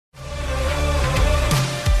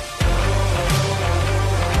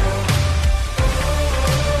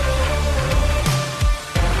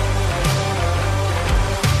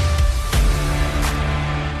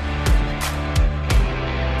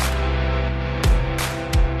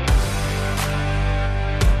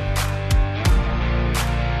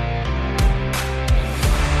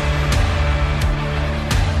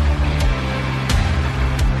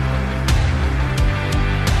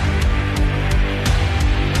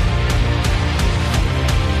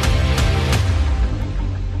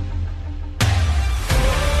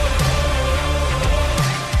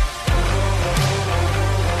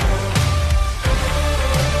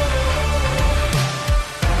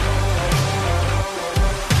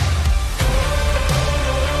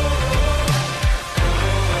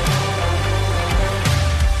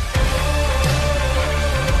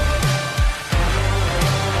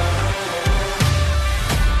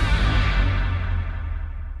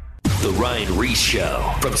The Ryan Reese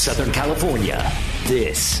Show from Southern California.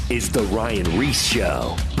 This is The Ryan Reese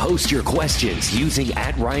Show. Post your questions using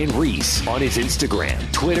 @RyanReese on his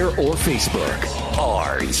Instagram, Twitter, or Facebook.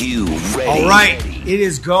 Are you ready? All right. It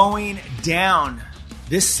is going down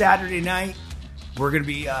this Saturday night. We're going to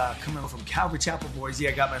be coming from Calvary Boise.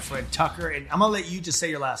 I got my friend Tucker, and I'm going to let you just say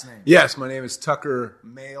your last name. Yes, my name is Tucker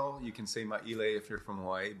Maile. You can say Maile if you're from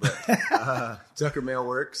Hawaii, but Tucker Maile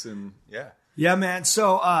works, and yeah. Yeah, man.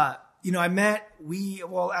 So,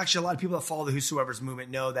 actually a lot of people that follow the Whosoever's movement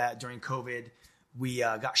know that during COVID, we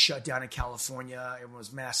got shut down in California. Everyone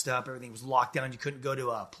was masked up. Everything was locked down. You couldn't go to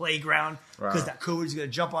a playground because that COVID was going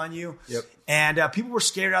to jump on you. Yep. And people were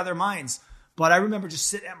scared out of their minds. But I remember just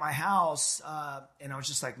sitting at my house, and I was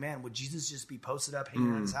just like, man, would Jesus just be posted up hanging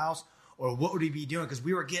around his house? Or what would he be doing? Because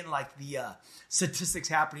we were getting like the statistics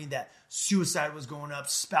happening that suicide was going up,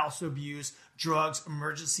 spousal abuse, drugs,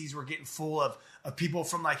 emergencies were getting full of people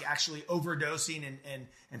from like actually overdosing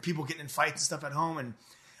and people getting in fights and stuff at home. And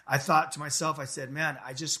I thought to myself, I said, man,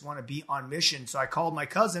 I just want to be on mission. So I called my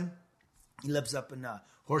cousin. He lives up in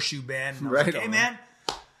Horseshoe Bend. And I was like, hey, man,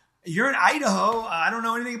 you're in Idaho. I don't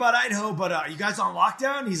know anything about Idaho, but are you guys on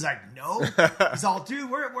lockdown? He's like, no. He's all,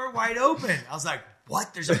 dude, we're wide open. I was like,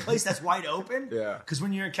 what? There's a place that's wide open? Yeah. Because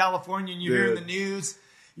when you're in California and you're hearing the news,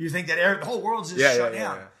 you think that the whole world's just shut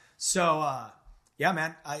down. Yeah. So,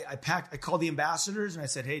 man, I called the ambassadors and I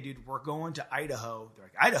said, hey, dude, we're going to Idaho. They're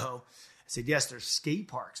like, Idaho? I said, yes, there's skate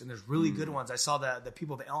parks and there's really good ones. I saw the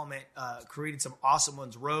people of the Element created some awesome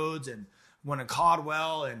ones, roads, and one in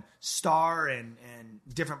Caldwell and Star and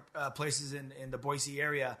different places in the Boise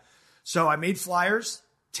area. So I made flyers.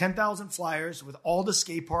 10,000 flyers with all the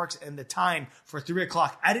skate parks and the time for 3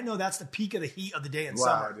 o'clock. I didn't know that's the peak of the heat of the day in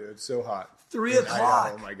summer. Wow, dude, so hot. 3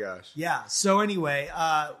 o'clock. Oh my gosh. Yeah. So anyway,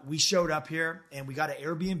 we showed up here and we got an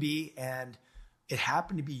Airbnb, and it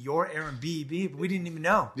happened to be your Airbnb, but we didn't even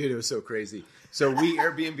know. Dude, it was so crazy. So we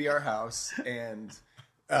Airbnb our house, and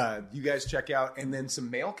you guys check out, and then some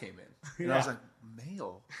mail came in. And I was like,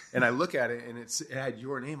 mail? And I look at it, and it had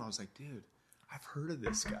your name. I was like, dude, I've heard of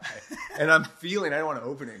this guy. And I don't want to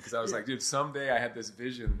open it because I was like, dude, someday I had this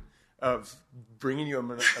vision of bringing you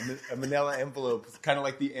a manila envelope, kind of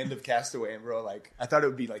like the end of Castaway. And bro, like, I thought it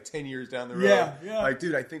would be like 10 years down the road. Yeah. Like,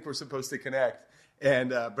 dude, I think we're supposed to connect.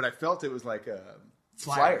 And, but I felt it was like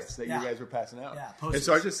flyers that you guys were passing out. Yeah, posters. And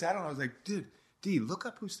so I just sat on, I was like, dude, Dee, look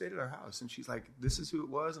up who stayed at our house. And she's like, this is who it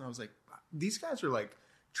was. And I was like, these guys are like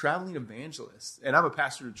traveling evangelists, and I'm a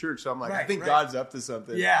pastor of church, so I'm like, I think God's up to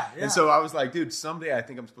something. Yeah. And so I was like, dude, someday I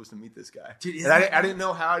think I'm supposed to meet this guy. Dude, and I didn't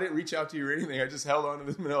know how. I didn't reach out to you or anything. I just held on to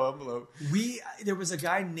this manila envelope. There was a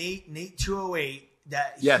guy, Nate 208,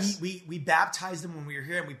 that we baptized him when we were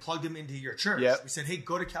here, and we plugged him into your church. Yep. We said, hey,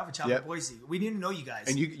 go to Calvary Boise. We didn't know you guys.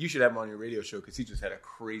 And you should have him on your radio show because he just had a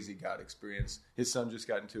crazy God experience. His son just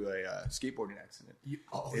got into a skateboarding accident.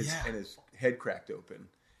 And his head cracked open.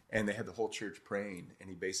 And they had the whole church praying, and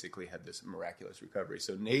he basically had this miraculous recovery.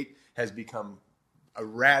 So Nate has become a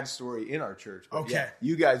rad story in our church. But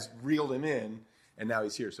you guys reeled him in, and now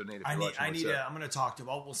he's here. So Nate, I'm going to talk to him.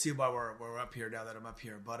 We'll see why we're up here now that I'm up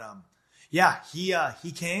here. But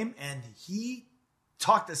he came and he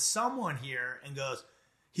talked to someone here and goes,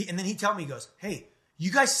 and then he told me, he goes, hey,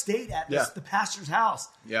 you guys stayed at the pastor's house.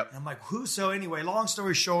 Yep. And I'm like, who? So anyway, long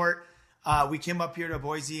story short. We came up here to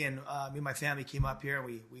Boise, and me and my family came up here,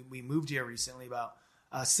 and we moved here recently about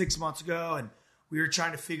 6 months ago, and we were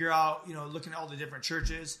trying to figure out, looking at all the different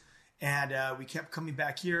churches, and we kept coming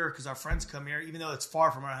back here because our friends come here, even though it's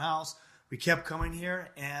far from our house. We kept coming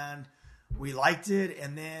here, and we liked it,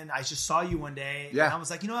 and then I just saw you one day, and I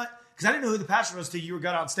was like, you know what? Because I didn't know who the pastor was till you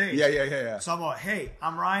got on stage. Yeah. So I'm like, hey,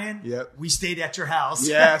 I'm Ryan. Yep. We stayed at your house.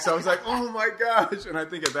 Yeah. So I was like, oh my gosh. And I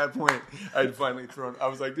think at that point, I'd finally I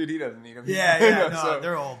was like, dude, he doesn't need him. Yeah. So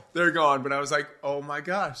they're old. They're gone. But I was like, oh my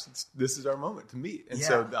gosh, this is our moment to meet. And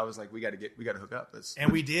so I was like, we got to hook up.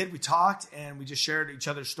 And we did. We talked, and we just shared each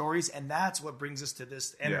other's stories. And that's what brings us to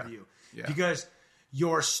this interview. Yeah. Because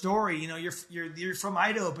your story, you're from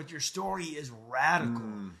Idaho, but your story is radical.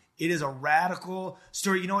 It is a radical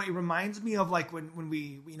story. It reminds me of like when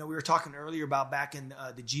we were talking earlier about back in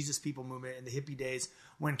the Jesus People movement in the hippie days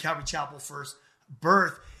when Calvary Chapel first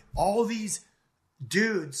birthed. All these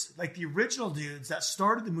dudes, like the original dudes that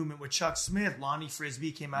started the movement with Chuck Smith, Lonnie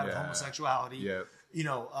Frisbee came out of homosexuality. Yep.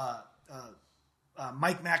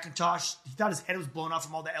 Mike McIntosh, he thought his head was blown off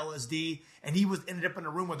from all the LSD, and he ended up in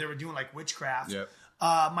a room where they were doing like witchcraft. Yep.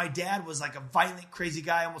 My dad was like a violent, crazy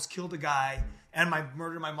guy, almost killed a guy. And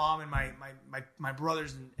murdered my mom and my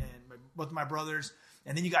brothers and both of my brothers.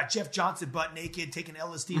 And then you got Jeff Johnson butt naked taking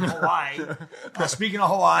LSD in Hawaii. Speaking of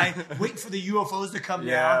Hawaii, waiting for the UFOs to come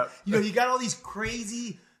down. You got all these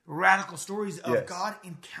crazy radical stories of God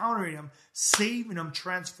encountering them, saving them,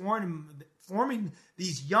 transforming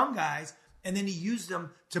these young guys, and then he used them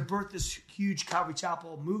to birth this huge Calvary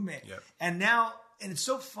Chapel movement. And it's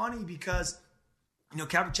so funny because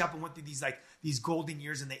Calvary Chapel went through these golden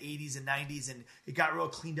years in the 80s and 90s, and it got real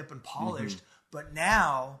cleaned up and polished. But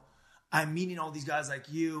now I'm meeting all these guys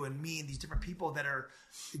like you and me and these different people that are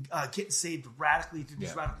getting saved radically through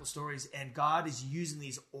these radical stories, and God is using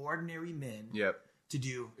these ordinary men to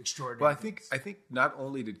do extraordinary things. I think not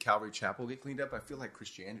only did Calvary Chapel get cleaned up, I feel like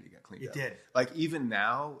Christianity got cleaned up. It did. Like even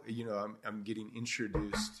now, I'm getting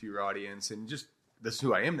introduced to your audience, and just this is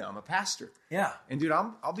who I am now. I'm a pastor. Yeah. And dude,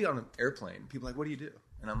 I'll be on an airplane. People are like, what do you do?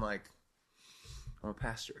 And I'm like, I'm a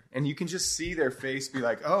pastor. And you can just see their face be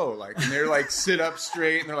like, oh, like, and they're like, sit up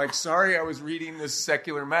straight. And they're like, sorry, I was reading this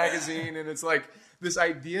secular magazine. And it's like this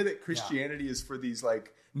idea that Christianity is for these,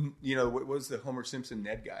 like, what was the Homer Simpson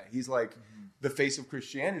Ned guy? He's like the face of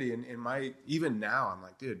Christianity. And even now, I'm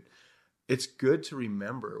like, dude, it's good to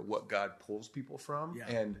remember what God pulls people from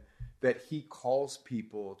and that he calls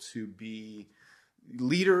people to be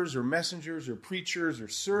leaders or messengers or preachers or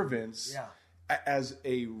servants as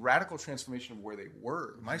a radical transformation of where they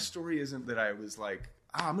were. My story isn't that I was like,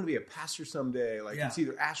 I'm going to be a pastor someday. Like it's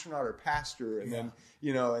either astronaut or pastor. And then,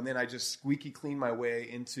 and then I just squeaky clean my way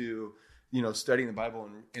into, studying the Bible.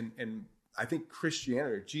 And I think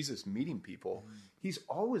Christianity, or Jesus meeting people, he's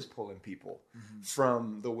always pulling people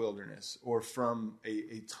from the wilderness or from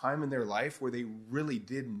a time in their life where they really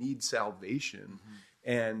did need salvation.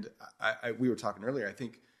 And we were talking earlier, I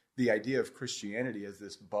think the idea of Christianity as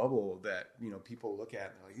this bubble that, people look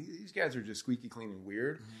at and they're like, these guys are just squeaky clean and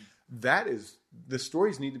weird. That is, the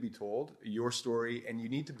stories need to be told, your story, and you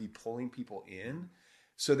need to be pulling people in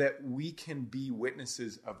so that we can be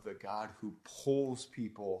witnesses of the God who pulls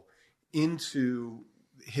people into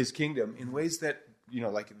his kingdom in ways that,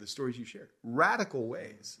 like the stories you shared, radical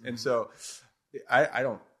ways. And so I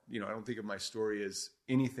don't think of my story as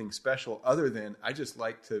anything special other than I just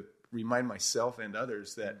like to remind myself and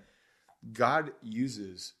others that God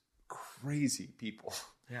uses crazy people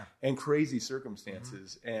and crazy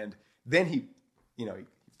circumstances. And then he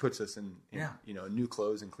puts us in new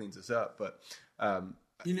clothes and cleans us up. But,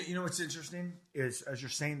 what's interesting is as you're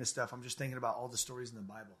saying this stuff, I'm just thinking about all the stories in the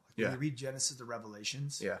Bible. Like when you read Genesis to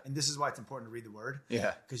Revelations, and this is why it's important to read the word.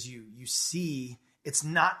 Because you see, it's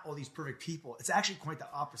not all these perfect people. It's actually quite the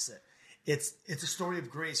opposite. It's a story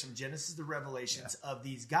of grace from Genesis to Revelations of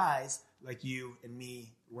these guys like you and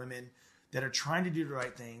me, women, that are trying to do the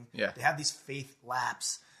right thing. They have these faith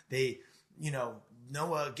lapses. They,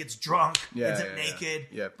 Noah gets drunk, ends up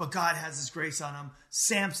naked, but God has his grace on him.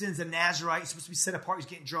 Samson's a Nazarite. He's supposed to be set apart. He's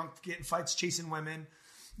getting drunk, getting fights, chasing women.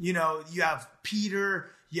 You have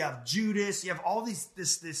Peter, you have Judas, you have all this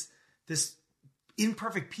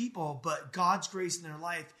imperfect people, but God's grace in their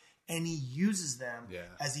life. And he uses them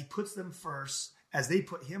as he puts them first, as they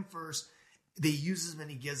put him first. They use them and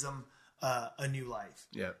he gives them a new life.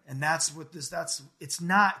 And that's what it's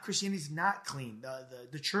not, Christianity's not clean.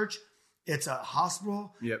 The church, it's a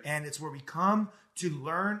hospital and it's where we come to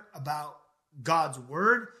learn about God's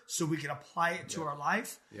word so we can apply it to our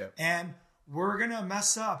life. And we're going to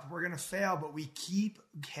mess up. We're going to fail, but we keep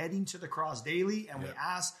heading to the cross daily and we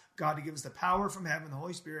ask God to give us the power from heaven, the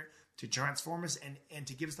Holy Spirit, to transform us and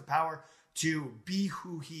to give us the power to be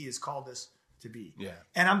who he has called us to be.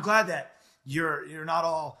 And I'm glad that you're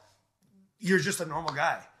just a normal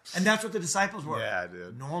guy. And that's what the disciples were.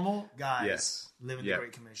 Dude. Normal guys living the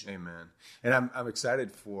Great Commission. Amen. And I'm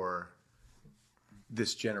excited for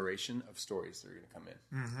this generation of stories that are going to come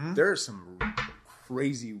in. There are some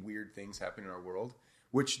crazy, weird things happening in our world,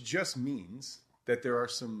 which just means that there are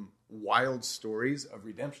some wild stories of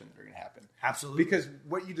redemption that are going to happen. Absolutely. Because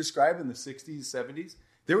what you described in the 60s, 70s,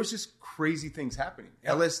 there was just crazy things happening.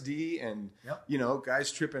 LSD and,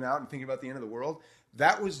 guys tripping out and thinking about the end of the world.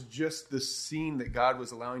 That was just the scene that God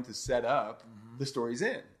was allowing to set up the stories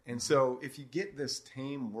in. And so if you get this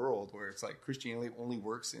tame world where it's like Christianity only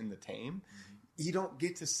works in the tame, you don't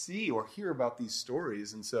get to see or hear about these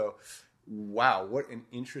stories. And so, wow, what an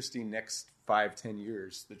interesting next 5-10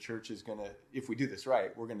 years the church is going to, if we do this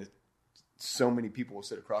right, so many people will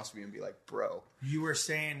sit across from you and be like, bro. You were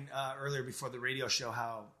saying earlier before the radio show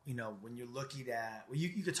how, when you're looking at,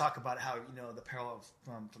 you could talk about how, the parallel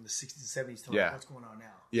from the 60s and 70s to what's going on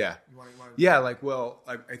now.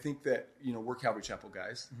 I think that, we're Calvary Chapel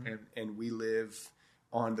guys and we live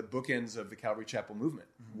on the bookends of the Calvary Chapel movement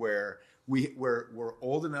where we're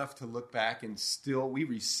old enough to look back and still we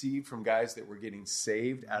received from guys that were getting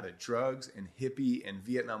saved out of drugs and hippie and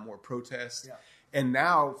Vietnam War protests. Yeah. And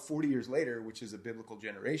now 40 years later, which is a biblical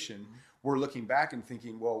generation, we're looking back and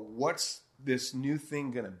thinking, well, what's this new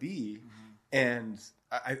thing going to be? And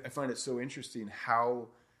I find it so interesting how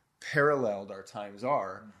paralleled our times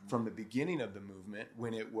are from the beginning of the movement,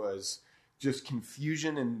 when it was just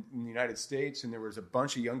confusion in the United States, and there was a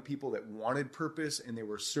bunch of young people that wanted purpose, and they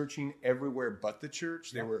were searching everywhere but the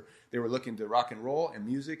church. They were looking to rock and roll and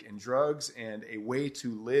music and drugs and a way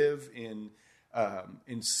to live in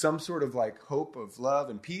some sort of like hope of love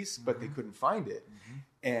and peace, but they couldn't find it.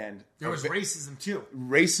 And there was racism too.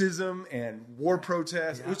 Racism and war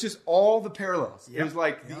protests. Yeah. It was just all the parallels. It was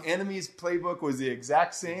like the enemy's playbook was the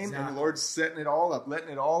exact same, and the Lord's setting it all up, letting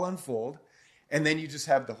it all unfold. And then you just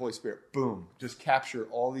have the Holy Spirit, boom, just capture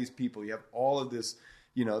all these people. You have all of this,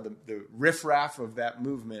 the riffraff of that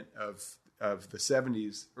movement of the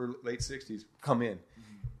 70s or late 60s come in.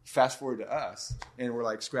 Fast forward to us, and we're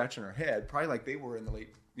like scratching our head, probably like they were in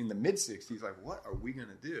the mid 60s. Like, what are we going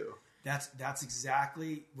to do? That's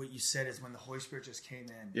exactly what you said, is when the Holy Spirit just came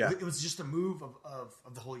in. Yeah. It was just a move of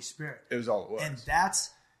the Holy Spirit. It was all it was. And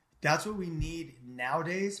that's what we need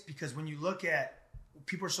nowadays, because when you look at,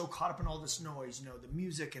 people are so caught up in all this noise, the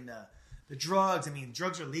music and the drugs. I mean,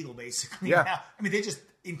 drugs are legal basically now. I mean,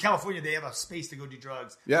 in California, they have a space to go do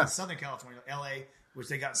drugs. Yeah. In Southern California, LA, which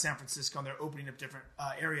they got in San Francisco, and they're opening up different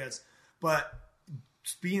areas. But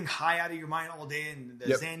being high out of your mind all day, and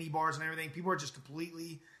the Xanny bars and everything, people are just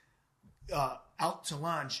completely out to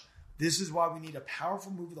lunch. This is why we need a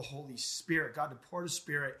powerful move of the Holy Spirit, God to pour His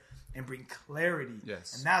Spirit and bring clarity.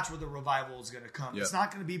 Yes. And that's where the revival is going to come. Yep. It's not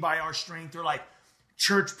going to be by our strength or like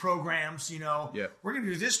church programs, we're going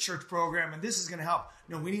to do this church program and this is going to help.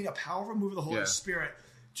 No, we need a powerful move of the Holy Spirit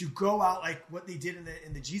to go out like what they did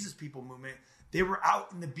in the Jesus People movement. They were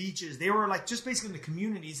out in the beaches. They were like just basically in the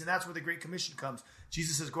communities, and that's where the Great Commission comes.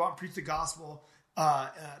 Jesus says, go out and preach the gospel,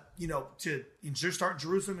 to start in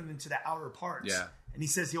Jerusalem and into the outer parts. Yeah. And He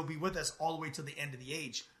says He'll be with us all the way to the end of the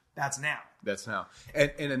age. That's now. That's now.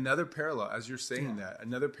 And another parallel, as you're saying that,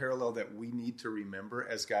 another parallel that we need to remember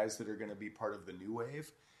as guys that are going to be part of the new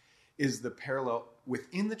wave is the parallel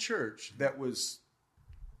within the church that was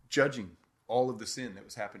judging all of the sin that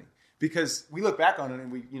was happening. Because we look back on it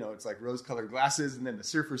and it's like rose-colored glasses, and then the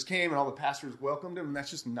surfers came and all the pastors welcomed them, and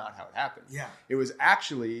that's just not how it happened. Yeah. It was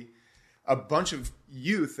actually a bunch of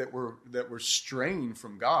youth that were straying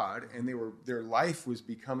from God, and their life was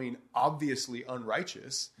becoming obviously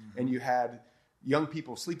unrighteous, and you had young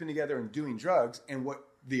people sleeping together and doing drugs. And what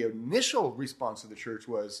the initial response of the church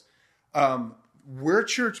was, we're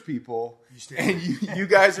church people, and you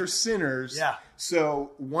guys are sinners. Yeah.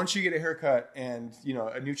 So once you get a haircut and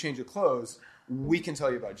a new change of clothes, we can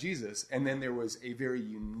tell you about Jesus. And then there was a very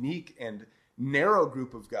unique and narrow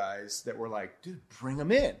group of guys that were like, dude, bring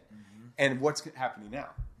them in. And what's happening now?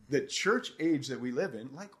 The church age that we live in,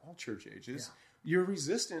 like all church ages, you're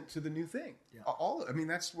resistant to the new thing. Yeah.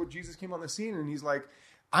 That's what Jesus came on the scene, and He's like,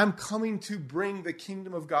 I'm coming to bring the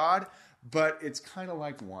kingdom of God, but it's kind of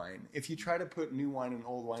like wine. If you try to put new wine in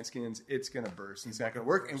old wineskins, it's going to burst. It's not going to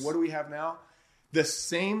work. And what do we have now? The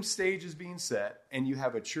same stage is being set, and you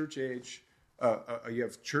have a church age, you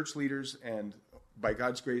have church leaders, and by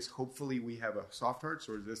God's grace, hopefully we have a soft hearts,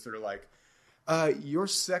 or this that are like, your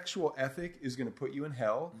sexual ethic is going to put you in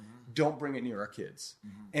hell. Don't bring it near our kids.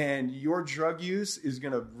 And your drug use is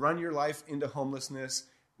going to run your life into homelessness,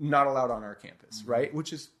 not allowed on our campus, right?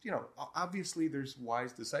 Which is, obviously there's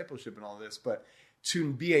wise discipleship in all this, but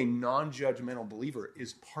to be a non-judgmental believer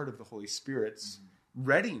is part of the Holy Spirit's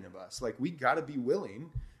readying of us. Like, we got to be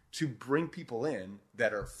willing to bring people in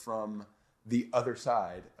that are from the other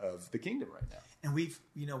side of the kingdom right now. And we've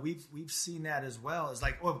seen that as well. It's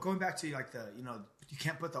like, going back to like you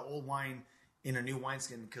can't put the old wine in a new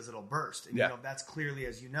wineskin because it'll burst. And that's clearly,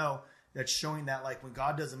 as that's showing that like when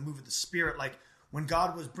God does a move of the Spirit, like when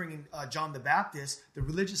God was bringing John the Baptist, the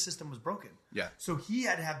religious system was broken. Yeah. So He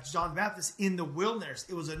had to have John the Baptist in the wilderness.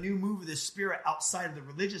 It was a new move of the Spirit outside of the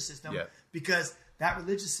religious system because that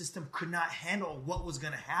religious system could not handle what was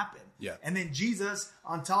going to happen. Yeah. And then Jesus,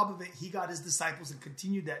 on top of it, He got His disciples and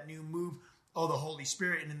continued that new move of the Holy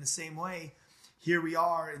Spirit. And in the same way, here we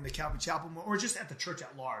are in the Calvary Chapel, or just at the church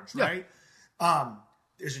at large, right?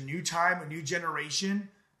 There's a new time, a new generation.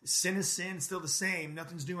 Sin is sin, still the same.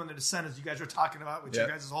 Nothing's new under the sun, as you guys were talking about with you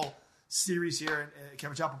guys' whole series here at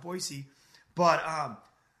Calvary Chapel Boise. But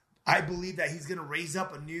I believe that He's going to raise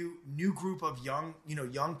up a new group of young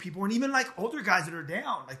people, and even like older guys that are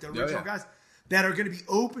down, like the original guys that are going to be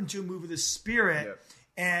open to a move of the Spirit.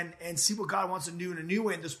 and see what God wants to do in a new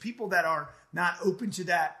way. And those people that are not open to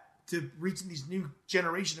that, to reaching these new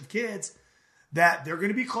generation of kids, that they're going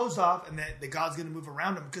to be closed off, and that God's going to move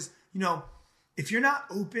around them. Because, if you're not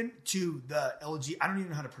open to the I don't even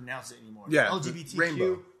know how to pronounce it anymore. Yeah,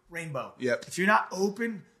 LGBTQ rainbow. Yep. If you're not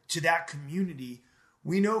open to that community,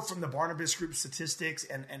 we know from the Barnabas Group statistics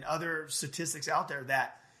and other statistics out there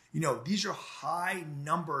that, these are high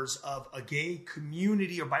numbers of a gay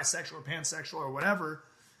community or bisexual or pansexual or whatever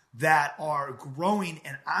that are growing.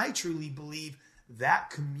 And I truly believe that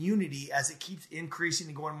community, as it keeps increasing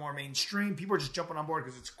and going more mainstream, people are just jumping on board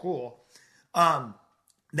because it's cool,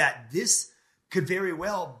 that this could very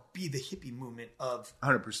well be the hippie movement of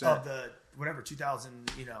 100% of the whatever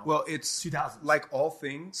 2000. Well, it's 2000s. like all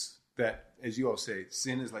things that, as you all say,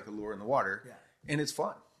 sin is like a lure in the water, and it's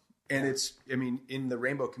fun. And it's, in the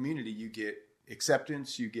rainbow community, you get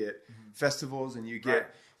acceptance, you get festivals, and you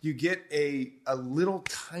get a little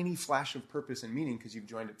tiny flash of purpose and meaning because you've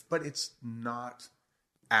joined it, but it's not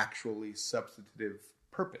actually substantive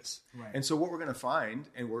purpose. Right. And so what we're going to find,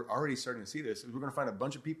 and we're already starting to see this, is we're going to find a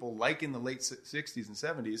bunch of people like in the late 60s and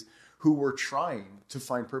 70s who were trying to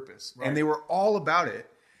find purpose. Right. And they were all about it.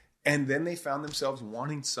 And then they found themselves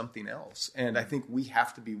wanting something else. And I think we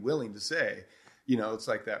have to be willing to say, it's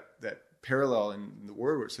like that parallel in the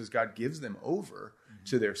word where it says God gives them over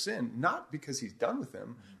to their sin, not because he's done with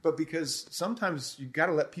them, but because sometimes you've got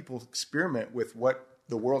to let people experiment with what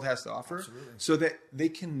the world has to offer. So that they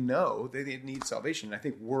can know that they need salvation. And I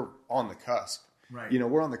think we're on the cusp. Right.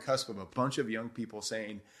 We're on the cusp of a bunch of young people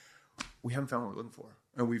saying, we haven't found what we're looking for.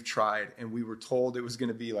 And we've tried, and we were told it was going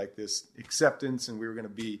to be like this acceptance, and we were going to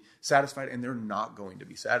be satisfied, and they're not going to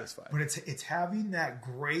be satisfied. But it's having that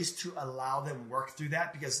grace to allow them work through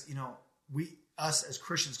that, because us as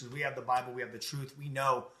Christians, because we have the Bible, we have the truth, we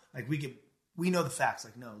know, we know the facts.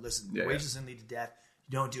 Like, no, listen, wages of sin lead to death.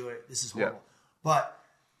 You don't do it. This is horrible. Yeah. But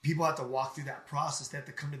people have to walk through that process. They have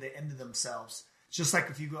to come to the end of themselves. Just like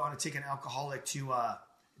if you go on to take an alcoholic to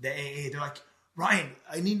the AA, they're like, Ryan,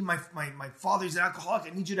 I need my father's an alcoholic.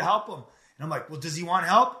 I need you to help him. And I'm like, well, does he want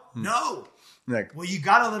help? No. Well, you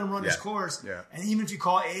got to let him run his course. Yeah. And even if you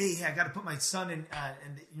call AA, hey, I got to put my son in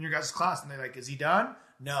your guys' class. And they're like, is he done?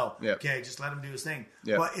 No. Yep. Okay, just let him do his thing.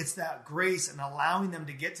 Yep. But it's that grace and allowing them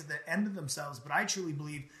to get to the end of themselves. But I truly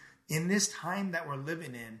believe in this time that we're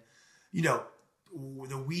living in,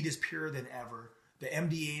 the weed is purer than ever. The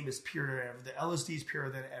MDMA is purer than ever. The LSD is purer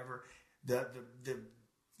than ever.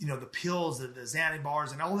 The pills, the Xanny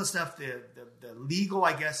bars, and all the stuff, the legal,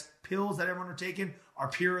 I guess, pills that everyone are taking are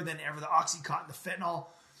purer than ever. The Oxycontin, the fentanyl.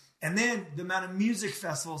 And then the amount of music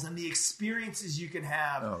festivals and the experiences you can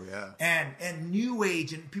have. Oh, yeah. And New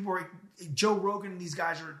Age. And people are, Joe Rogan and these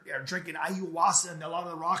guys are drinking ayahuasca. And a lot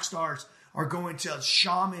of the rock stars are going to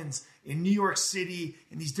shamans in New York City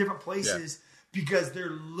and these different places because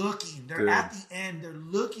they're looking. They're at the end. They're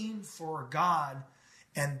looking for God.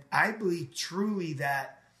 And I believe truly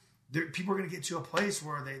that people are going to get to a place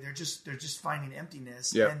where they're just finding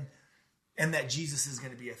emptiness, and that Jesus is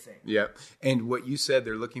going to be a thing. Yep. And what you said,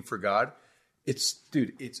 they're looking for God. It's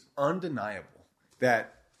undeniable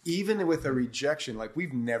that even with a rejection, like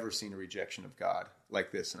we've never seen a rejection of God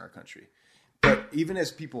like this in our country. But even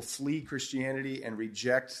as people flee Christianity and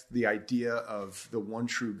reject the idea of the one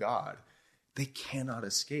true God, they cannot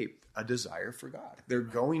escape a desire for God. They're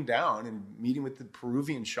going down and meeting with the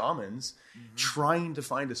Peruvian shamans, trying to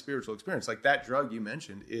find a spiritual experience. Like that drug you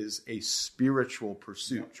mentioned is a spiritual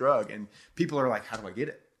pursuit drug. And people are like, how do I get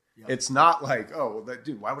it? Yep. It's not like, oh,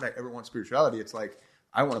 dude, why would I ever want spirituality? It's like,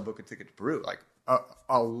 I want to book a ticket to Peru. Like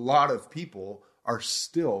a lot of people are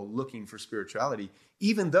still looking for spirituality,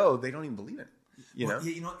 even though they don't even believe in it. You know?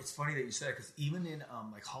 Yeah, it's funny that you said it, because even in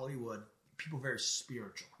like Hollywood, people are very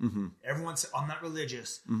spiritual. Everyone says, I'm not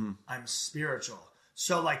religious. I'm spiritual.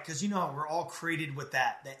 So like, because we're all created with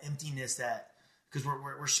that emptiness, because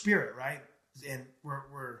we're spirit, right? And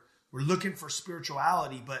we're looking for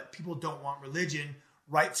spirituality, but people don't want religion,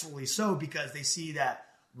 rightfully so, because they see that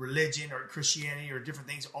religion or Christianity or different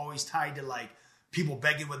things always tied to like people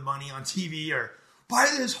begging with money on TV or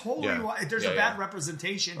buy this holy water. There's a bad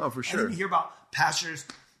representation. Oh, for sure. And then you hear about pastors,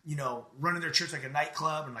 running their church like a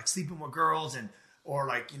nightclub and like sleeping with girls or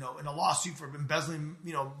like, in a lawsuit for embezzling,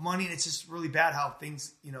 money. And it's just really bad how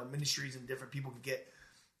things, ministries and different people can get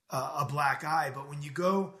a black eye. But when you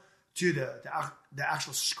go to the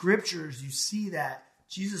actual scriptures, you see that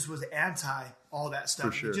Jesus was anti all that stuff.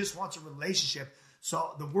 For sure. He just wants a relationship.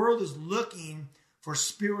 So the world is looking for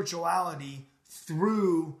spirituality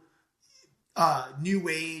through New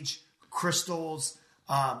Age, crystals,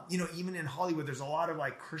 Even in Hollywood, there's a lot of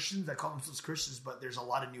like Christians that call themselves Christians, but there's a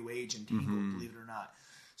lot of New Age and Tangled, believe it or not.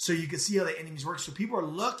 So you can see how the enemies work. So people are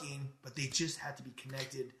looking, but they just have to be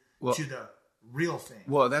connected to the real thing.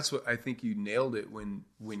 Well, that's what I think you nailed it when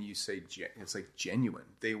you say it's like genuine.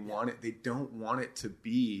 They want it. They don't want it to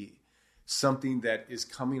be something that is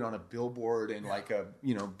coming on a billboard and like a,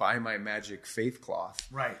 buy my magic faith cloth.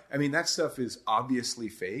 Right. I mean, that stuff is obviously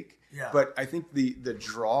fake. Yeah. But I think the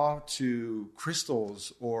draw to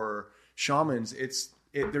crystals or shamans,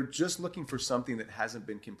 they're just looking for something that hasn't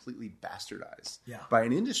been completely bastardized by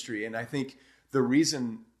an industry. And I think the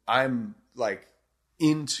reason I'm like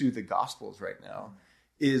into the Gospels right now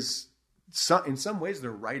is in some ways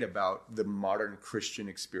they're right about the modern Christian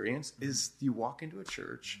experience. Is you walk into a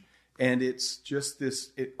church and it's just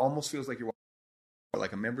this, it almost feels like you're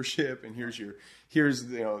like a membership, and here's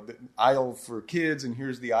the aisle for kids, and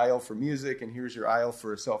here's the aisle for music, and here's your aisle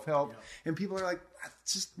for self-help. And people are like,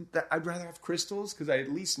 I'd rather have crystals because I at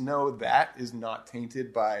least know that is not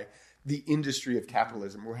tainted by the industry of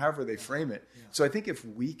capitalism or however they frame it. So I think if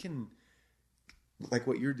we can, like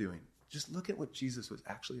what you're doing, just look at what Jesus was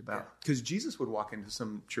actually about. Because Jesus would walk into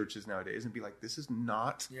some churches nowadays and be like, this is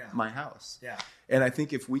not my house. And I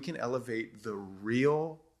think if we can elevate the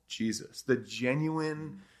real Jesus, the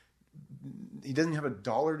genuine, he doesn't have a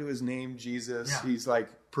dollar to his name, Jesus. He's like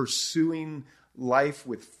pursuing life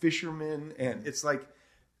with fishermen. And it's like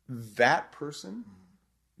that person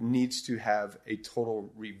needs to have a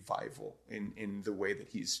total revival in the way that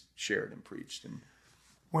he's shared and preached. And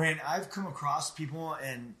when I've come across people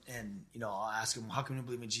and I'll ask them, how can you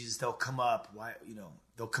believe in Jesus? They'll come up,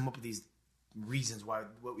 they'll come up with these reasons why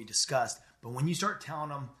what we discussed. But when you start telling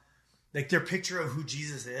them, like their picture of who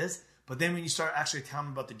Jesus is, but then when you start actually telling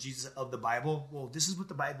them about the Jesus of the Bible, well, this is what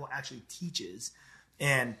the Bible actually teaches.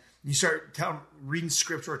 And you start reading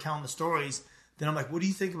scripture or telling the stories, then I'm like, what do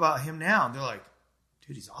you think about him now? And they're like,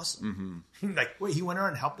 dude, he's awesome. Like, wait, he went around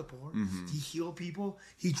and helped the poor. He healed people.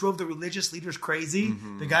 He drove the religious leaders crazy.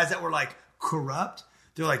 The guys that were like corrupt.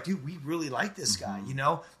 They're like, dude, we really like this guy.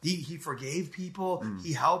 He forgave people.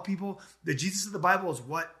 He helped people. The Jesus of the Bible is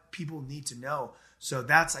what people need to know. So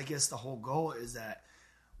that's, I guess, the whole goal is that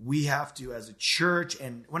we have to, as a church,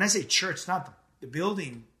 and when I say church, it's not the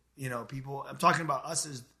building, people. I'm talking about us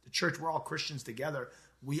as the church. We're all Christians together.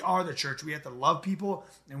 We are the church. We have to love people,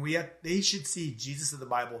 and they should see Jesus of the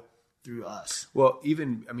Bible through us. Well,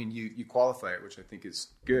 you qualify it, which I think is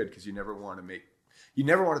good, because you never want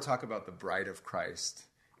to talk about the bride of Christ.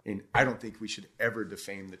 And I don't think we should ever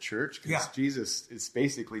defame the church, because Jesus is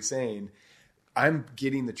basically saying, I'm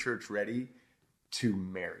getting the church ready to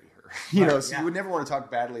marry her. So you would never want to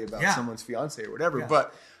talk badly about someone's fiance or whatever.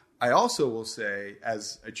 But I also will say,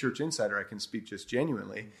 as a church insider, I can speak just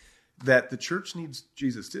genuinely, that the church needs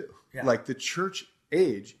Jesus too. Like the church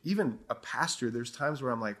age, even a pastor, there's times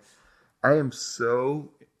where I'm like, I want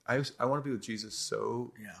to be with Jesus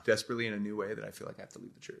so desperately in a new way that I feel like I have to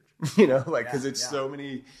leave the church, because it's so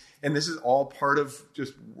many, and this is all part of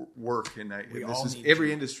just work. And this is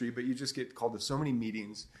every industry, but you just get called to so many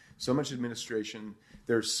meetings, so much administration.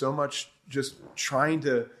 There's so much just trying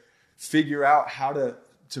to figure out how to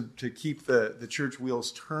keep the church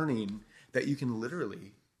wheels turning that you can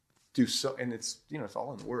literally do so. And it's, it's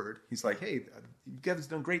all in the word. He's like, hey, you guys have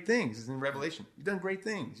done great things. It's in Revelation. You've done great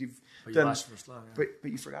things. But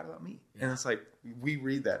you forgot about me. And it's like, we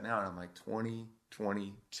read that now and I'm like,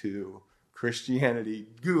 2022 Christianity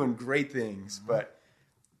doing great things, but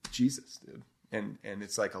Jesus did. And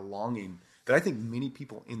it's like a longing that I think many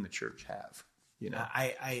people in the church have.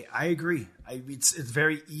 I agree. It's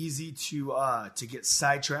very easy to get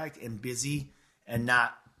sidetracked and busy and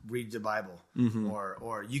not read the Bible.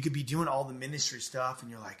 Or you could be doing all the ministry stuff and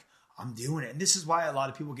you're like, I'm doing it. And this is why a lot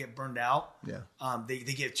of people get burned out. They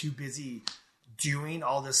get too busy doing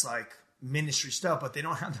all this like ministry stuff, but they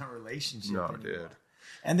don't have that relationship anymore. Dude.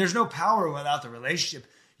 And there's no power without the relationship.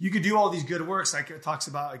 You could do all these good works, like it talks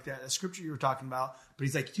about, like that scripture you were talking about. But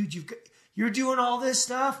he's like, dude, you're doing all this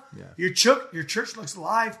stuff. Your church looks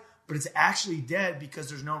alive, but it's actually dead because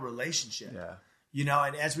there's no relationship.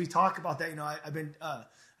 And as we talk about that,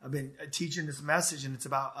 I've been teaching this message, and it's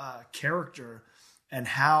about character and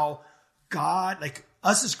how God, like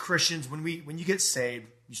us as Christians, when you get saved,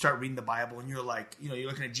 you start reading the Bible, and you're like, you're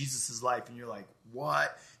looking at Jesus's life, and you're like,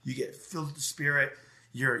 what? You get filled with the Spirit.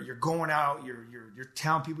 You're going out. You're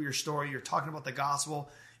telling people your story. You're talking about the gospel.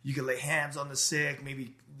 You can lay hands on the sick.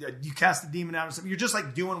 Maybe you cast the demon out or something. You're just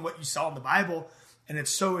like doing what you saw in the Bible, and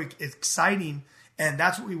it's so exciting. And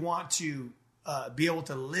that's what we want to be able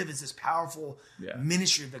to live, is this powerful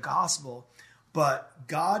ministry of the gospel. But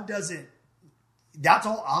God doesn't that's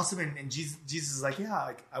all awesome. And Jesus is like, yeah,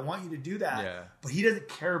 like I want you to do that. Yeah. But he doesn't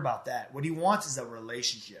care about that. What he wants is a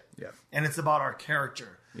relationship. Yeah. And it's about our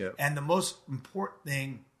character. Yeah. And the most important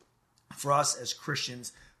thing for us as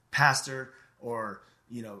Christians, pastor or,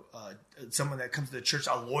 someone that comes to the church,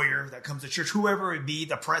 a lawyer that comes to church, whoever it be,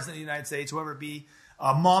 the president of the United States, whoever it be,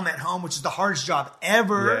 a mom at home, which is the hardest job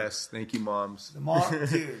ever. Yes. Thank you, moms. The mom,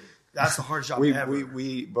 dude, that's the hardest job ever.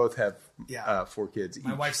 We both have 4 kids each.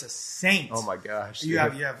 My wife's a saint. Oh my gosh. You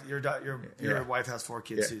have your wife has 4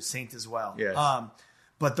 kids too, saint as well. Yes.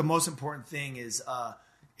 But the most important thing is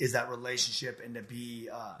that relationship and to be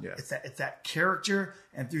it's that character,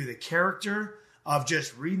 and through the character of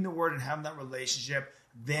just reading the word and having that relationship,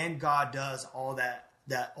 then God does all that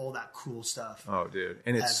cool stuff. Oh, dude.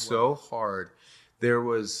 And it's so hard.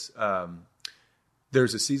 There's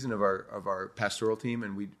a season of our pastoral team,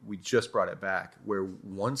 and we just brought it back, where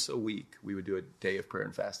once a week we would do a day of prayer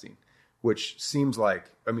and fasting, which seems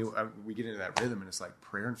like, we get into that rhythm, and it's like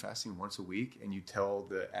prayer and fasting once a week, and you tell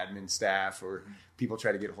the admin staff or people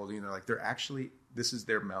try to get a hold of you, and they're like, this is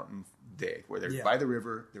their mountain day, where they're by the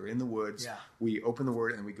river, they're in the woods. Yeah. We open the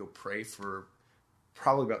word and we go pray for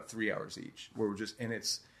probably about 3 hours each, where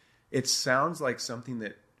it sounds like something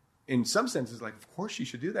that in some senses, like, of course you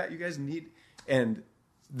should do that. You guys need, and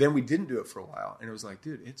then we didn't do it for a while. And it was like,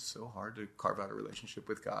 dude, it's so hard to carve out a relationship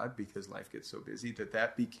with God because life gets so busy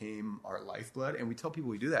that became our lifeblood. And we tell people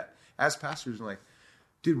we do that as pastors, and like,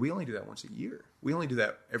 dude, we only do that once a year. We only do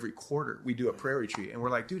that every quarter. We do a prayer retreat. And we're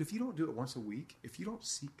like, dude, if you don't do it once a week, if you don't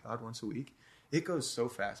seek God once a week, it goes so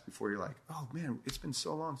fast before you're like, oh man, it's been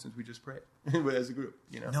so long since we just prayed as a group,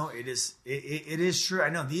 No, it is. It is true. I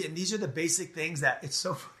know. And these are the basic things that it's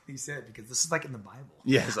so funny you said, because this is like in the Bible.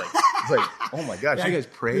 Yeah, it's like, oh my gosh, you guys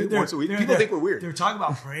pray once a week. People think we're weird. They're talking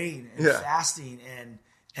about praying and fasting, and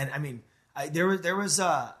there was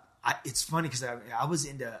it's funny because I was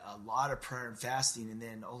into a lot of prayer and fasting, and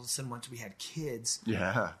then all of a sudden once we had kids,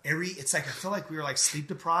 it's like I feel like we were like sleep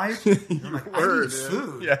deprived. And I'm like, I need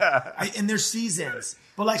food. Yeah, and there's seasons,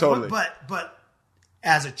 but like, totally. but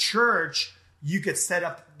as a church, you could set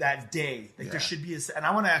up that day. Like there should be and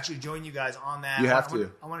I want to actually join you guys on that. You have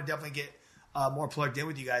to. I want to definitely get more plugged in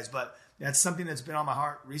with you guys, but that's something that's been on my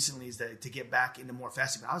heart recently, is to get back into more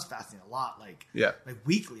fasting. But I was fasting a lot, like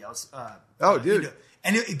weekly. I was dude.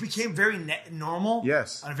 And it became very normal.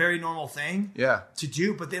 Yes. A very normal thing to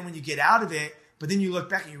do. But then when you get out of it, but then you look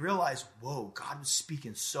back and you realize, whoa, God was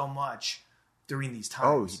speaking so much during these times.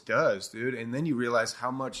 Oh, he does, dude. And then you realize how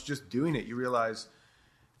much just doing it, you realize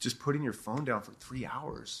just putting your phone down for 3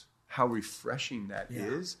 hours, how refreshing that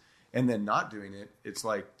is. And then not doing it, it's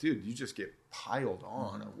like, dude, you just get piled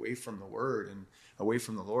on away from the word and away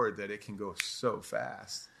from the Lord, that it can go so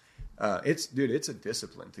fast. It's a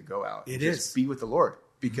discipline to go out. It is. Be with the Lord,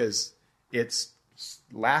 because it's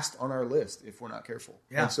last on our list if we're not careful.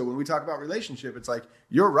 Yeah. And so when we talk about relationship, it's like,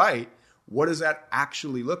 you're right. What does that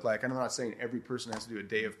actually look like? And I'm not saying every person has to do a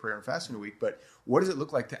day of prayer and fasting a week, but what does it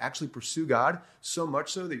look like to actually pursue God so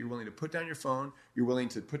much so that you're willing to put down your phone, you're willing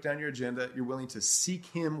to put down your agenda, you're willing to seek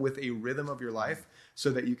him with a rhythm of your life so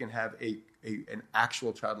that you can have an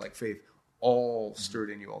actual childlike faith all stirred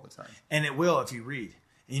in you all the time. And it will if you read.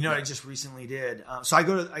 And what I just recently did? So I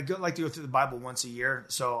like to go through the Bible once a year.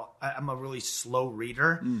 So I'm a really slow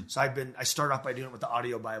reader. So I start off by doing it with the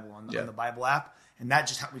audio Bible on the Bible app, and that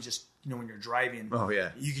just helped me just when you're driving. Oh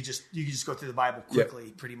yeah, you could just go through the Bible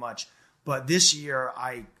quickly, pretty much. But this year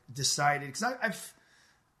I decided, because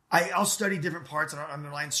I'll study different parts and I'll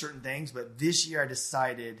underline certain things. But this year I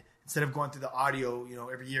decided, instead of going through the audio,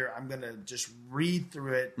 every year, I'm gonna just read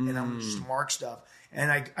through it and I'm gonna just mark stuff. And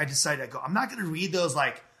I decided, I'm not going to read those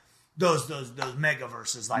like those mega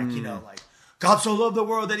verses, like like God so loved the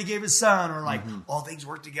world that he gave his son, or like all things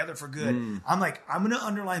work together for good. I'm going to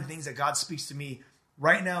underline things that God speaks to me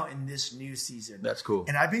right now in this new season. That's cool.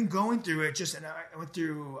 And I've been going through it. And I went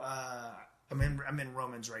through. I'm in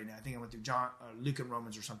Romans right now. I think I went through Luke and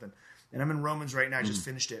Romans or something. And I'm in Romans right now. I just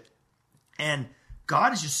finished it, and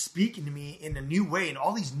God is just speaking to me in a new way in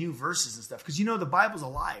all these new verses and stuff. Because the Bible's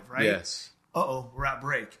alive, right? Yes. We're at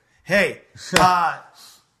break. Hey,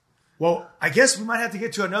 well, I guess we might have to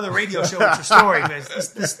get to another radio show with your story,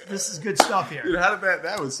 because this is good stuff here. Dude, how did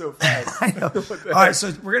that was so fast. I know. All right,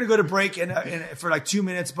 so we're going to go to break for like 2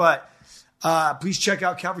 minutes, but please check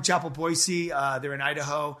out Calvary Chapel Boise. They're in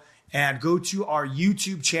Idaho. And go to our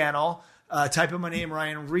YouTube channel, type in my name,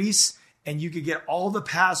 Ryan Reese, and you could get all the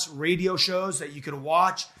past radio shows that you could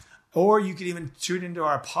watch. Or you could even tune into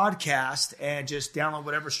our podcast and just download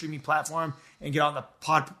whatever streaming platform and get on the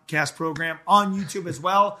podcast program on YouTube as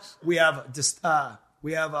well. We have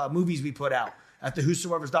movies we put out. at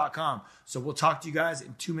thewhosoevers.com. So we'll talk to you guys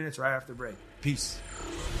in 2 minutes right after the break. Peace.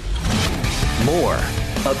 More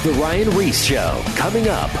of The Ryan Reese Show coming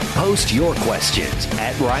up. Post your questions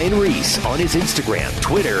at Ryan Reese on his Instagram,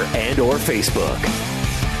 Twitter, and or Facebook.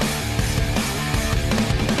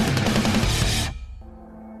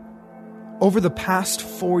 Over the past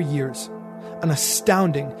 4 years, an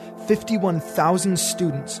astounding 51,000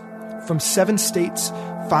 students from 7 states,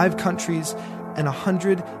 5 countries, and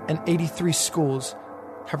 183 schools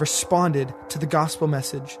have responded to the gospel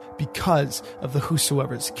message because of the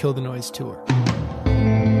Whosoever's Kill the Noise tour.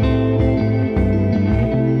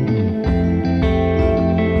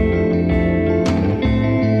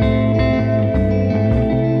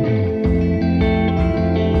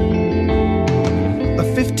 A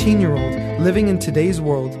 15-year-old living in today's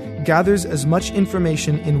world gathers as much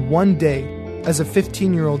information in one day as a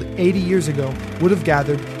 15-year-old 80 years ago would have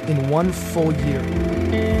gathered in one full year.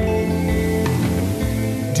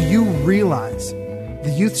 Do you realize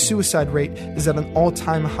the youth suicide rate is at an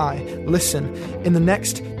all-time high? Listen, in the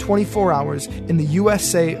next 24 hours in the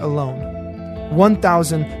USA alone,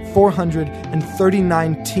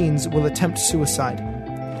 1,439 teens will attempt suicide.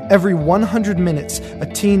 Every 100 minutes, a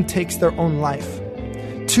teen takes their own life.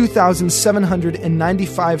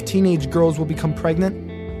 2,795 teenage girls will become pregnant,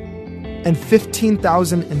 and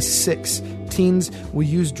 15,006 teens will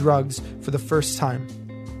use drugs for the first time.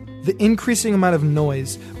 The increasing amount of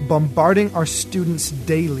noise bombarding our students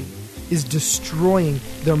daily is destroying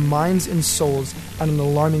their minds and souls at an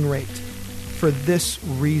alarming rate. For this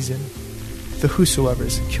reason, the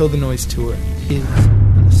Whosoever's Kill the Noise tour is a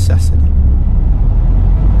necessity.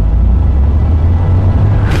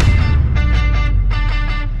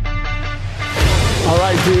 All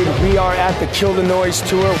right, dude, we are at the Kill the Noise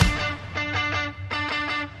tour.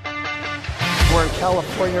 We're in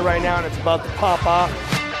California right now, and it's about to pop off.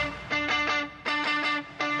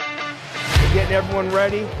 We're getting everyone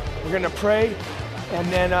ready. We're going to pray, and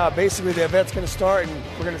then basically the event's going to start, and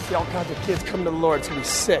we're going to see all kinds of kids come to the Lord. It's going to be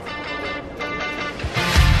sick.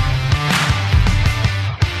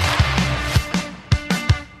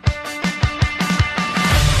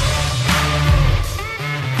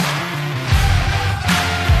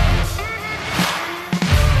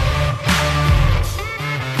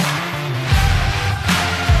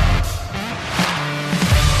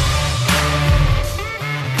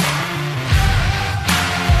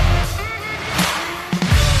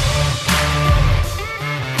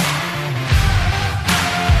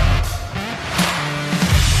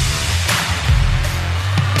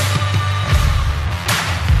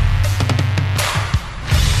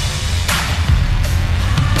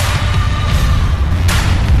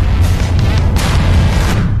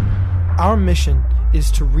 Our mission is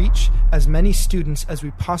to reach as many students as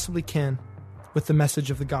we possibly can with the message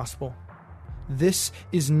of the gospel. This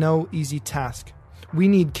is no easy task. We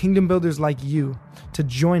need kingdom builders like you to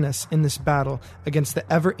join us in this battle against the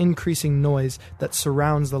ever-increasing noise that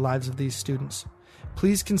surrounds the lives of these students.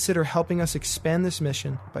 Please consider helping us expand this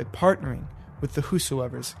mission by partnering with the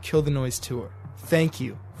Whosoever's Kill the Noise tour. Thank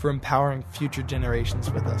you for empowering future generations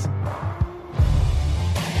with us.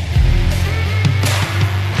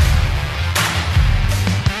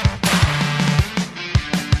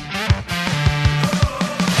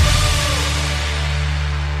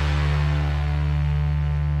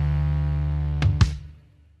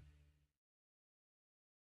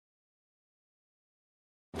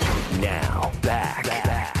 Now, back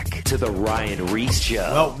to the Ryan Reese Show.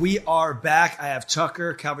 Well, we are back. I have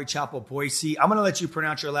Tucker, Calvary Chapel, Boise. I'm going to let you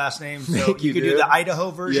pronounce your last name. So you could do the Idaho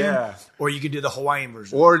version, or you could do the Hawaiian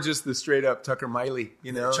version. Or just the straight up Tucker Maile,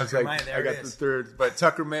 you know? Tucker Maile, there I got it is. the third. But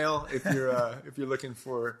Tucker Maile, if you're looking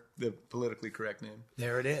for the politically correct name.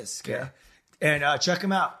 There it is. Okay. Yeah. And check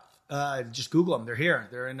them out. Just Google them. They're here.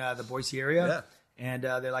 They're in the Boise area. Yeah. And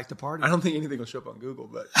they like to party. I don't think anything will show up on Google,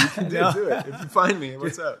 but you can do it. If you find me,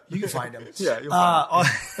 what's up? You can find them. Yeah, you'll find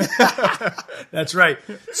me. That's right.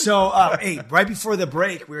 So, hey, right before the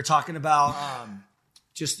break, we were talking about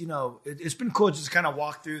just, you know, it's been cool just to kind of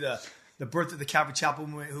walk through the birth of the Calvary Chapel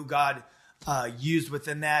movement, who God used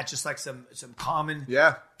within that, just like some common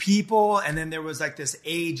people. And then there was like this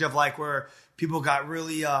age of like where people got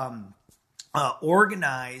really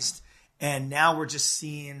organized. And now we're just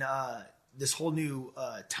seeing this whole new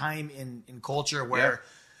time in culture where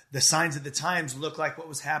the signs of the times look like what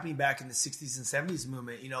was happening back in the 60s and 70s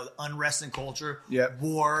movement. You know, unrest in culture,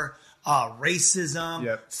 war,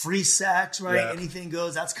 racism, free sex, right? Anything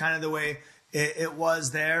goes. That's kind of the way it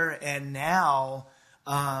was there. And now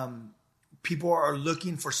people are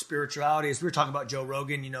looking for spirituality. As we were talking about Joe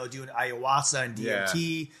Rogan, doing ayahuasca and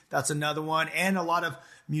DMT. Yeah. That's another one. And a lot of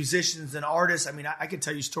musicians and artists. I mean, I can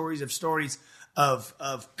tell you stories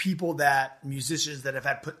of people musicians that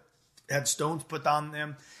have had stones put on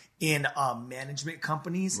them in management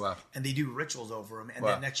companies. Wow. And they do rituals over them. And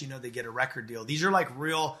then next, they get a record deal. These are like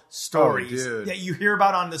real stories that you hear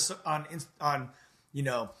about on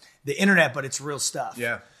the internet, but it's real stuff.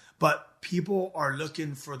 Yeah. But people are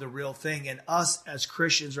looking for the real thing. And us as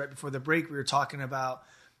Christians, right before the break, we were talking about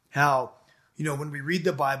how, when we read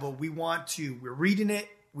the Bible, we're reading it,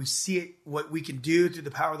 we see it, what we can do through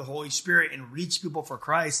the power of the Holy Spirit and reach people for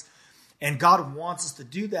Christ. And God wants us to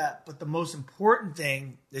do that. But the most important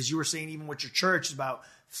thing, as you were saying, even with your church, is about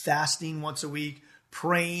fasting once a week,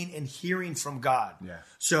 praying and hearing from God. Yeah.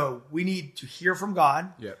 So we need to hear from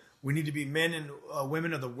God. Yep. We need to be men and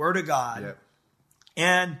women of the Word of God. Yep.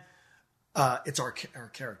 And it's our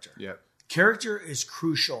character. Yep. Character is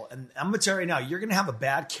crucial. And I'm going to tell you right now, you're going to have a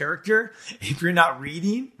bad character if you're not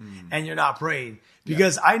reading and you're not praying.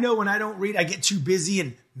 Because I know when I don't read, I get too busy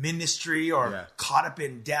in ministry or caught up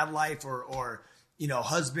in dad life or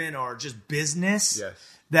husband or just business.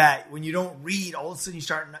 Yes. That when you don't read, all of a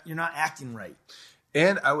sudden you're not acting right.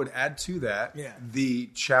 And I would add to that the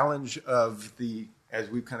challenge of as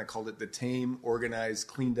we've kind of called it, the tame, organized,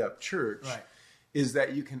 cleaned up church. Right. Is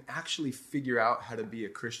that you can actually figure out how to be a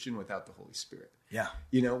Christian without the Holy Spirit. Yeah.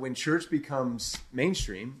 When church becomes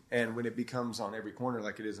mainstream and when it becomes on every corner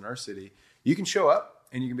like it is in our city, you can show up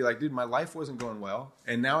and you can be like, dude, my life wasn't going well.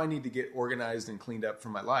 And now I need to get organized and cleaned up for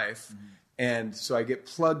my life. Mm-hmm. And so I get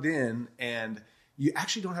plugged in and you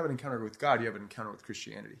actually don't have an encounter with God. You have an encounter with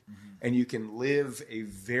Christianity. Mm-hmm. And you can live a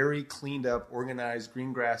very cleaned up, organized,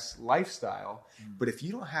 green grass lifestyle. Mm-hmm. But if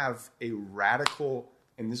you don't have a radical,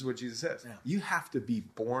 and this is what Jesus says, you have to be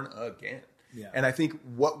born again. Yeah. And I think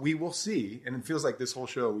what we will see, and it feels like this whole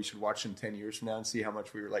show, we should watch in 10 years from now and see how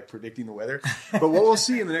much we were like predicting the weather. But what we'll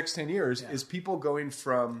see in the next 10 years is people going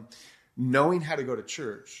from knowing how to go to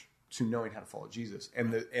church to knowing how to follow Jesus.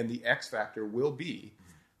 And the X factor will be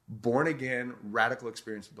born again, radical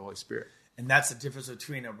experience with the Holy Spirit. And that's the difference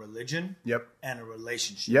between a religion and a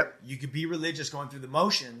relationship. Yep. You could be religious going through the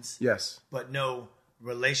motions, but no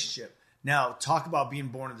relationship. Now, talk about being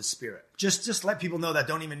born of the Spirit. Just let people know that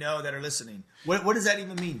don't even know that are listening. What does that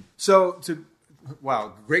even mean?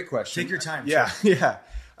 Wow, great question. Take your time. Yeah.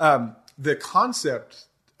 The concept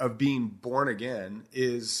of being born again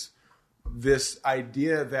is this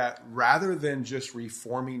idea that rather than just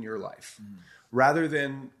reforming your life, rather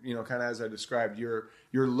than, kind of as I described, you're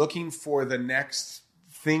looking for the next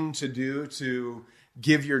thing to do to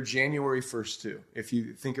give your January 1st to, if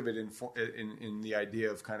you think of it in the idea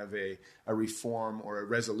of kind of a reform or a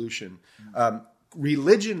resolution.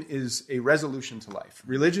 Religion is a resolution to life.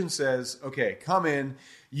 Religion says, okay, come in,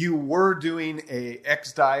 you were doing a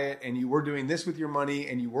X diet and you were doing this with your money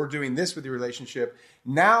and you were doing this with your relationship.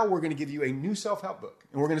 Now we're going to give you a new self-help book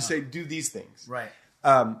and we're going to say, do these things. Right.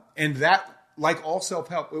 And that, like all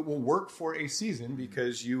self-help, it will work for a season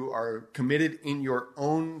because you are committed in your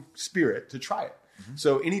own spirit to try it. Mm-hmm.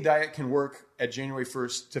 So any diet can work at January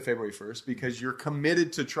 1st to February 1st because you're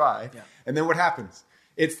committed to try. Yeah. And then what happens?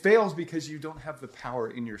 It fails because you don't have the power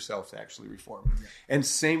in yourself to actually reform. Yeah. And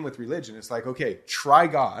same with religion. It's like, okay, try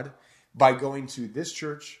God by going to this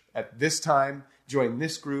church at this time, join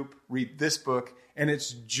this group, read this book, and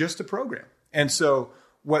it's just a program. And so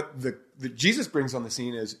what the Jesus brings on the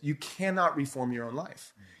scene is you cannot reform your own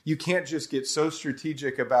life. You can't just get so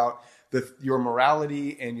strategic about your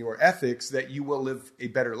morality and your ethics that you will live a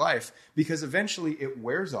better life, because eventually it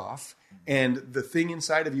wears off and the thing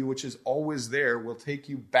inside of you, which is always there, will take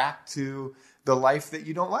you back to the life that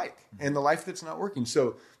you don't like and the life that's not working.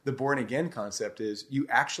 So the born again concept is you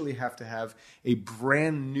actually have to have a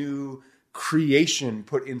brand new creation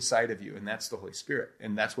put inside of you. And that's the Holy Spirit.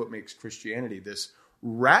 And that's what makes Christianity this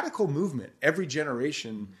radical movement. Every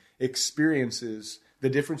generation experiences the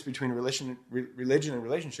difference between religion and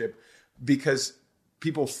relationship, because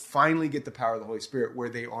people finally get the power of the Holy Spirit where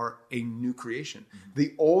they are a new creation. Mm-hmm.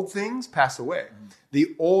 The old things pass away. Mm-hmm.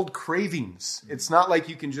 The old cravings. Mm-hmm. It's not like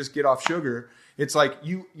you can just get off sugar. It's like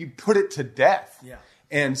you put it to death. Yeah.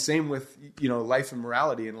 And same with, life and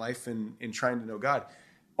morality and life in trying to know God.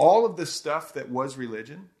 All of the stuff that was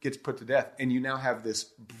religion gets put to death. And you now have this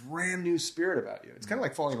brand new spirit about you. It's kind of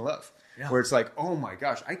like falling in love, where it's like, oh my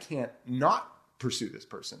gosh, I can't not pursue this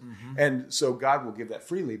person. Mm-hmm. And so God will give that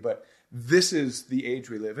freely. But this is the age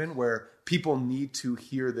we live in where people need to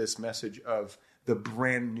hear this message of the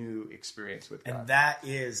brand new experience with God. And that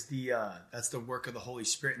is that's the work of the Holy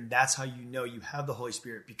Spirit. And that's how you know you have the Holy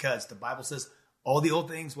Spirit, because the Bible says All the old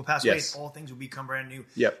things will pass away, Yes. and all things will become brand new.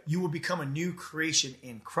 Yep. You will become a new creation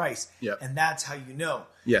in Christ. Yep. And that's how you know.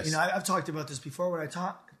 Yes. You know, I've talked about this before when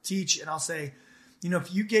I teach, and I'll say, you know,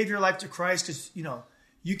 if you gave your life to Christ, because, you know,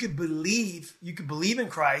 you could believe in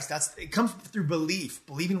Christ. It comes through belief,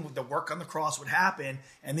 believing the work on the cross would happen,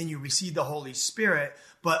 and then you receive the Holy Spirit.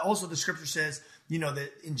 But also the scripture says, you know,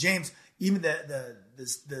 that in James, even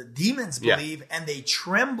the demons believe and they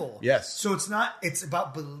tremble. Yes. So it's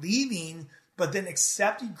about believing, but then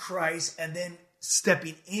accepting Christ and then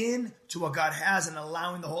stepping in to what God has and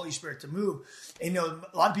allowing the Holy Spirit to move. And, you know,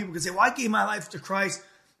 a lot of people can say, well, I gave my life to Christ,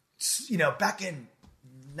 you know, back in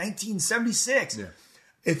 1976. Yeah.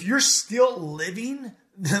 If you're still living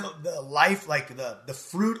the life, like the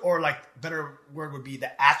fruit, or like better word would be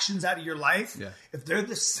the actions out of your life, if they're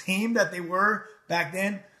the same that they were back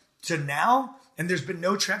then to now, and there's been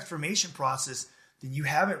no transformation process, then you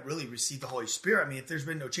haven't really received the Holy Spirit. I mean, if there's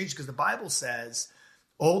been no change, because the Bible says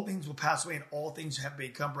old things will pass away and all things have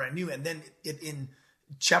become brand new. And then in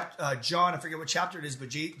chapter John, I forget what chapter it is, but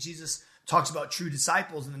Jesus talks about true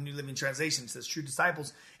disciples in the New Living Translation. It says true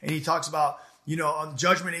disciples. And he talks about, you know, on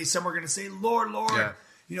Judgment Day, some are going to say, Lord, Lord,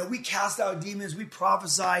 you know, we cast out demons, we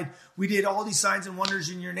prophesied, we did all these signs and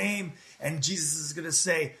wonders in your name. And Jesus is going to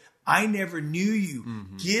say, I never knew you.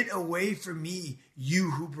 Mm-hmm. Get away from me,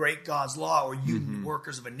 you who break God's law, or you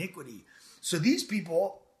workers of iniquity. So these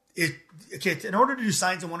people, in order to do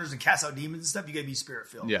signs and wonders and cast out demons and stuff, you got to be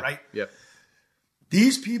spirit-filled, right? Yep.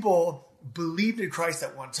 These people believed in Christ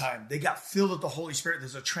at one time. They got filled with the Holy Spirit.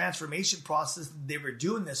 There's a transformation process. They were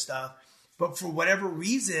doing this stuff. But for whatever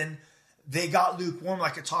reason, they got lukewarm,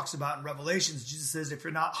 like it talks about in Revelations. Jesus says, if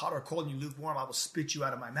you're not hot or cold and you're lukewarm, I will spit you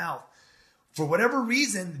out of my mouth. For whatever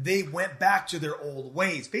reason, they went back to their old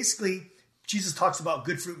ways. Basically, Jesus talks about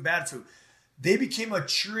good fruit and bad fruit. They became a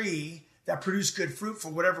tree that produced good fruit. For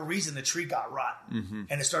whatever reason, the tree got rotten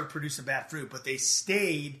and it started producing bad fruit. But they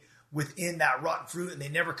stayed within that rotten fruit and they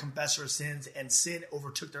never confessed their sins, and sin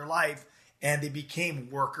overtook their life and they became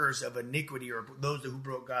workers of iniquity, or those who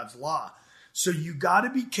broke God's law. So you got to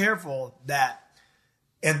be careful that,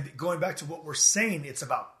 and going back to what we're saying, it's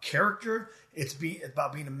about character. It's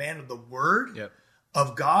about being a man of the word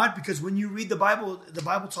of God. Because when you read the Bible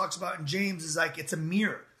talks about in James is like, it's a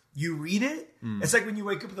mirror. You read it. It's like when you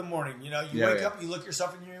wake up in the morning, you know, you wake up, you look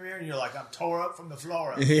yourself in your mirror and you're like, I'm tore up from the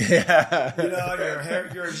floor up. You know, your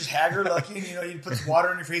hair, you're just haggard looking, you know, you put some water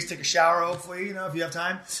on your face, take a shower, hopefully, you know, if you have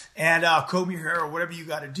time, and comb your hair or whatever you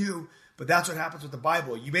got to do. But that's what happens with the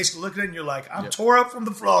Bible. You basically look at it and you're like, I'm tore up from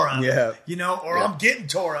the floor up, you know, or I'm getting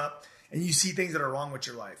tore up, and you see things that are wrong with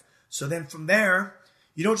your life. So then from there,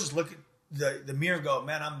 you don't just look at the mirror and go,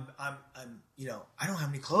 man, I'm you know, I don't have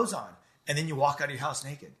any clothes on. And then you walk out of your house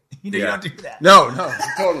naked. You know, you don't do that. No,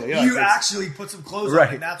 totally. Yeah, you actually put some clothes on,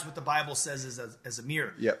 and that's what the Bible says is as a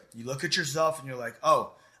mirror. Yep. You look at yourself and you're like,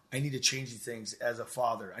 oh, I need to change these things as a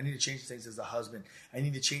father. I need to change these things as a husband. I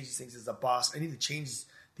need to change these things as a boss. I need to change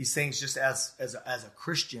these things just as a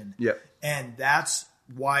Christian. Yep. And that's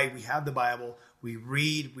why we have the Bible. We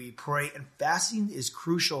read, we pray, and fasting is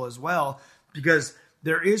crucial as well, because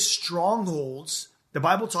there is strongholds. The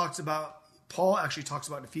Bible talks about, Paul actually talks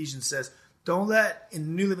about in Ephesians, says, don't let, in the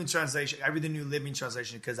New Living Translation, I read the New Living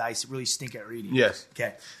Translation because I really stink at reading. Yes.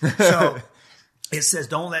 Okay. So it says,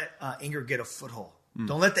 don't let anger get a foothold.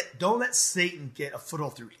 Don't let Satan get a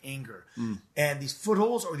foothold through anger. And these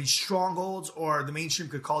footholds, or these strongholds, or the mainstream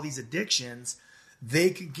could call these addictions, they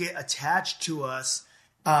could get attached to us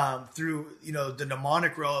through, you know, the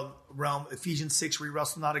demonic realm. Ephesians 6, we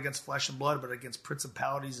wrestle not against flesh and blood, but against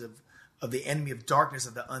principalities of the enemy of darkness,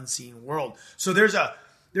 of the unseen world. So there's a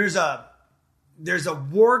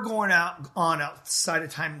war going on outside of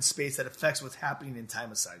time and space that affects what's happening in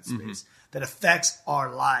time aside space, that affects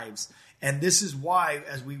our lives. And this is why,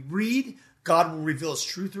 as we read, God will reveal his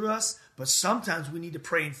truth through us. But sometimes we need to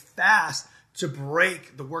pray and fast to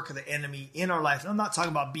break the work of the enemy in our life. And I'm not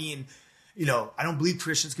talking about being, you know, I don't believe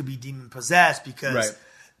Christians can be demon possessed, because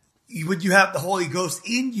when you have the Holy Ghost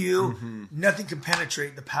in you, nothing can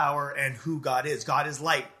penetrate the power and who God is. God is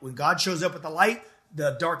light. When God shows up with the light,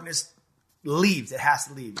 the darkness leaves. It has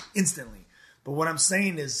to leave instantly. But what I'm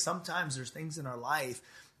saying is, sometimes there's things in our life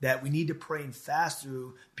that we need to pray and fast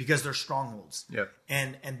through because they're strongholds. Yep.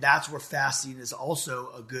 And that's where fasting is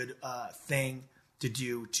also a good thing to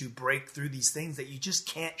do, to break through these things that you just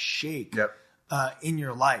can't shake in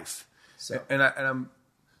your life. So, and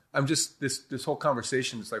I'm just, this whole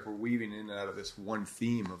conversation is like we're weaving in and out of this one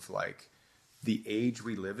theme of like the age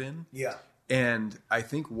we live in. Yeah. And I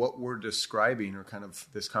think what we're describing, or kind of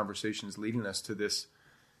this conversation, is leading us to this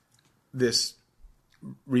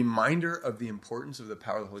reminder of the importance of the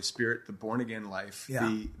power of the Holy Spirit, the born again life,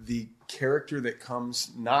 the character that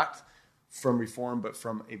comes not from reform, but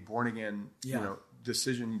from a born again,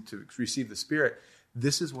 decision to receive the Spirit.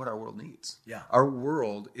 This is what our world needs. Yeah. Our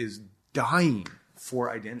world is dying for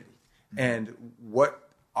identity. And what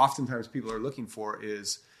oftentimes people are looking for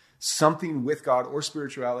is something with God or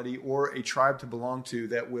spirituality or a tribe to belong to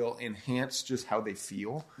that will enhance just how they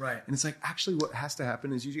feel. Right. And it's like, actually what has to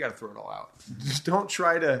happen is you got to throw it all out. Just don't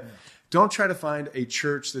try to find a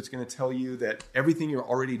church that's going to tell you that everything you're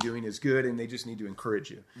already doing is good and they just need to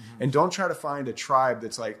encourage you. Mm-hmm. And don't try to find a tribe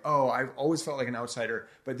that's like, oh, I've always felt like an outsider,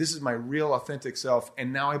 but this is my real authentic self.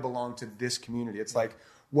 And now I belong to this community. It's like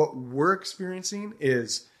what we're experiencing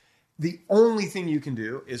is the only thing you can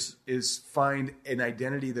do is find an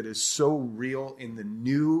identity that is so real in the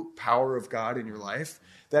new power of God in your life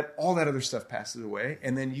that all that other stuff passes away.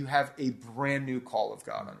 And then you have a brand new call of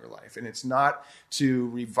God on your life. And it's not to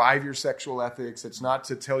revive your sexual ethics. It's not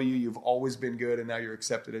to tell you you've always been good and now you're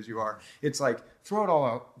accepted as you are. It's like, throw it all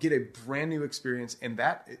out, get a brand new experience. And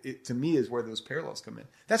that, to me, is where those parallels come in.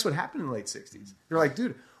 That's what happened in the late 60s. You're like,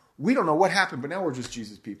 dude, we don't know what happened, but now we're just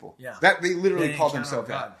Jesus people. Yeah. That they literally called themselves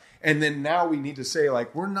that. And then now we need to say,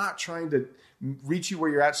 like, we're not trying to reach you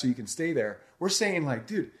where you're at so you can stay there. We're saying, like,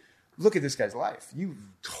 dude, look at this guy's life. You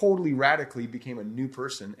totally radically became a new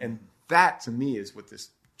person. And that, to me, is what this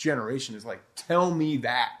generation is like. Tell me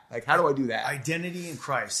that. Like, how do I do that? Identity in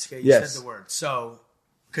Christ. Okay, you said the word. So,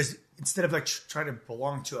 because instead of like trying to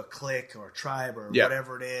belong to a clique or a tribe or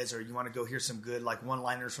whatever it is, or you want to go hear some good like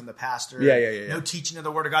one-liners from the pastor. No teaching of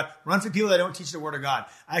the Word of God. Run for people that don't teach the Word of God.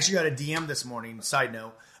 I actually got a DM this morning, side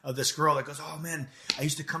note, of this girl that goes, oh man, I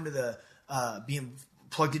used to come to the, being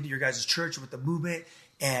plugged into your guys' church with the movement,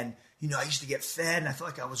 and I used to get fed, and I felt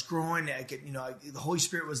like I was growing. I get, the Holy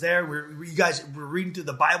Spirit was there. You guys were reading through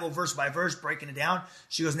the Bible verse by verse, breaking it down.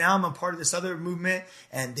 She goes, now I'm a part of this other movement,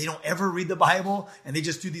 and they don't ever read the Bible, and they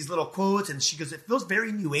just do these little quotes. And she goes, it feels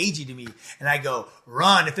very New Agey to me. And I go,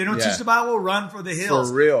 run. If they don't teach the Bible, run for the hills.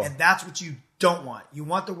 For real. And that's what you don't want. You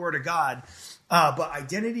want the Word of God. But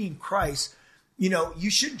identity in Christ, you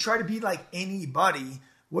shouldn't try to be like anybody.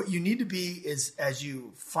 What you need to be is, as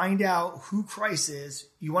you find out who Christ is,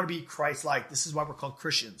 you want to be Christ-like. This is why we're called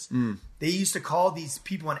Christians. They used to call these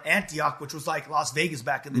people in Antioch, which was like Las Vegas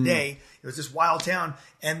back in the day. It was this wild town,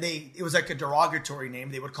 and it was like a derogatory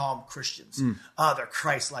name. They would call them Christians. They're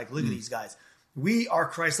Christ-like. Look at these guys. We are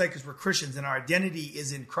Christ-like because we're Christians, and our identity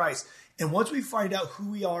is in Christ. And once we find out who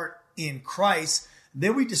we are in Christ,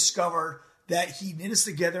 then we discover that He knit us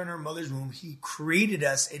together in our mother's womb. He created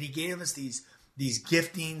us, and He gave us these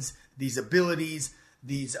giftings, these abilities,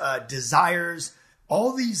 these desires,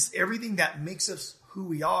 everything that makes us who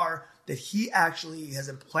we are, that He actually has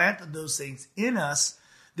implanted those things in us.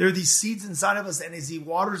 There are these seeds inside of us, and as He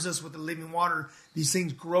waters us with the living water, these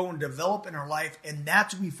things grow and develop in our life, and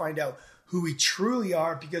that's when we find out who we truly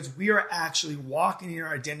are, because we are actually walking in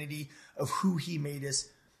our identity of who He made us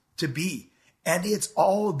to be. And it's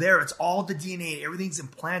all there. It's all the DNA. Everything's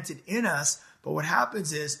implanted in us. But what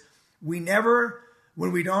happens is, when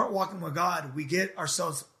we aren't walking with God, we get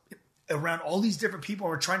ourselves around all these different people.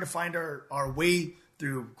 And we're trying to find our way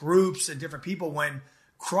through groups and different people, when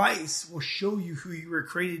Christ will show you who you were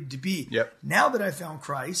created to be. Yep. Now that I found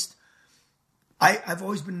Christ, I've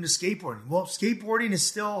always been into skateboarding. Well, skateboarding is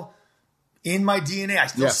still in my DNA. I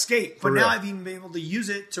still skate. But now I've even been able to use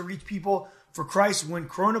it to reach people for Christ when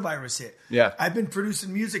coronavirus hit. Yeah. I've been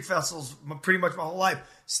producing music festivals pretty much my whole life.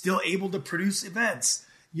 Still able to produce events.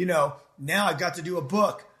 Now I got to do a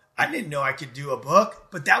book. I didn't know I could do a book,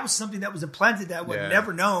 but that was something that was implanted that I would have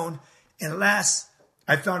never known unless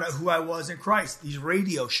I found out who I was in Christ. These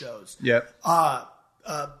radio shows. Yep.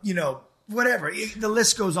 Whatever. The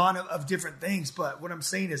list goes on of different things. But what I'm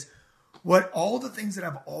saying is, all the things that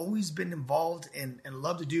I've always been involved in and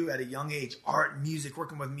love to do at a young age, art, music,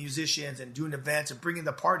 working with musicians and doing events and bringing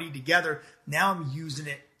the party together. Now I'm using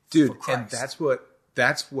it for Christ. And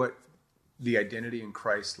that's what the identity in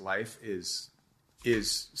Christ life is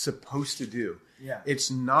supposed to do. Yeah.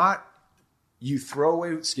 It's not you throw away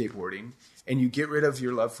skateboarding and you get rid of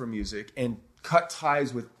your love for music and cut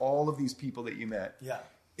ties with all of these people that you met. Yeah.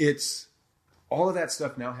 It's all of that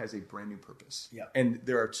stuff now has a brand new purpose. Yeah. And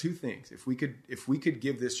there are two things. If we could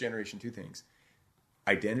give this generation two things,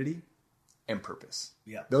 identity and purpose.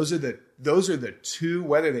 Yeah. Those are the two,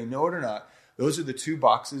 whether they know it or not, those are the two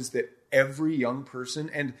boxes that every young person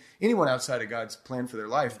and anyone outside of God's plan for their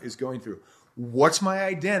life is going through. What's my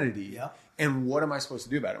identity? Yeah. And what am I supposed to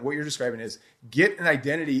do about it? What you're describing is get an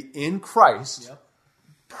identity in Christ,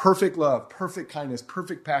 perfect love, perfect kindness,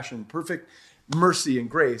 perfect passion, perfect mercy and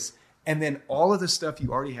grace, And then all of the stuff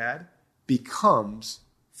you already had becomes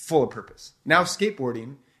full of purpose. Now,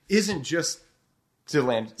 skateboarding isn't just to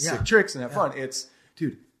land sick tricks and have fun. It's,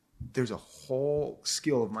 dude, there's a whole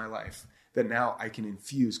skill of my life that now I can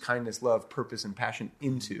infuse kindness, love, purpose, and passion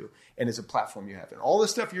into, and it's a platform you have. And all the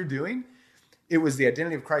stuff you're doing, it was the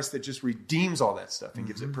identity of Christ that just redeems all that stuff and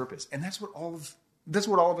gives it purpose. And that's what all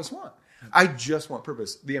of us want. I just want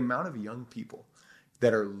purpose. The amount of young people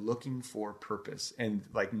that are looking for purpose and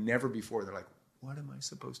like never before, they're like, what am I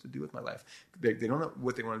supposed to do with my life? They don't know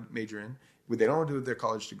what they want to major in. They don't know what to do with their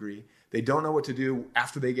college degree. They don't know what to do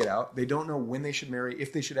after they get out. They don't know when they should marry,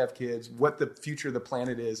 if they should have kids, what the future of the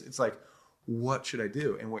planet is. It's like, what should I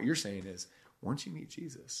do? And what you're saying is, once you meet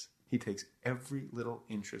Jesus, he takes every little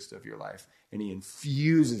interest of your life and he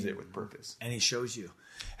infuses it with purpose. And he shows you.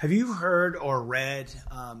 Have you heard or read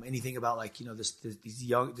anything about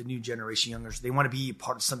the new generation youngers? They want to be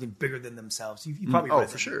part of something bigger than themselves. You probably read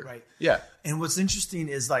for that, sure, right? Yeah. And what's interesting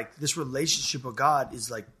is like this relationship with God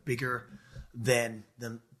is like bigger than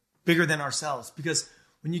ourselves, because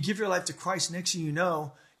when you give your life to Christ, next thing you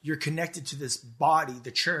know, you're connected to this body,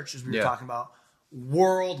 the church, as we were talking about,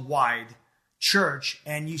 worldwide church,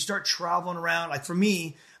 and you start traveling around. Like for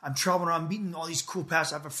me, I'm traveling around meeting all these cool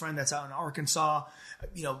pastors. I have a friend that's out in Arkansas,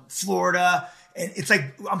 Florida, and it's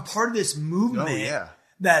like I'm part of this movement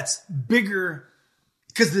that's bigger,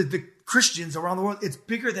 because the Christians around the world, it's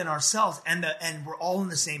bigger than ourselves, and we're all in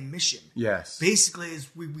the same mission. Yes, basically, is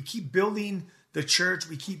we keep building the church,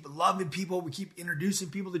 we keep loving people, we keep introducing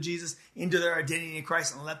people to Jesus, into their identity in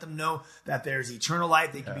Christ, and let them know that there's eternal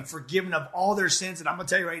life. They can be forgiven of all their sins. And I'm going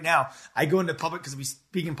to tell you right now, I go into public, because we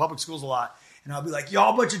speak in public schools a lot, and I'll be like,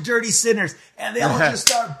 y'all a bunch of dirty sinners. And they'll just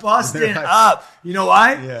start busting up. You know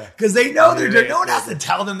why? Because they know they're dirty. No one has to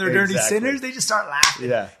tell them they're dirty sinners. They just start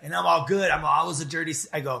laughing. Yeah. And I'm all good. I was a dirty,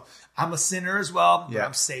 I go, I'm a sinner as well, but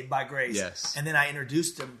I'm saved by grace. Yes. And then I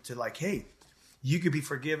introduced them to like, hey, you could be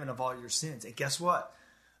forgiven of all your sins. And guess what?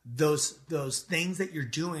 Those things that you're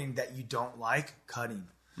doing that you don't like, cutting.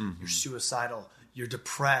 You're suicidal. You're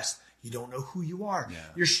depressed. You don't know who you are. Yeah.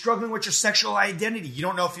 You're struggling with your sexual identity. You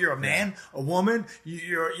don't know if you're a man, a woman,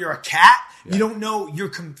 you're a cat. Yeah. You don't know. You're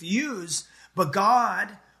confused. But God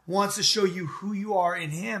wants to show you who you are in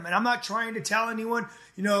him. And I'm not trying to tell anyone,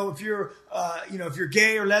 if you're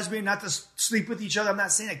gay or lesbian, not to sleep with each other. I'm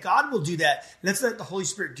not saying that. God will do that. Let's let the Holy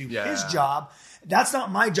Spirit do his job. That's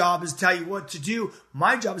not my job, is to tell you what to do.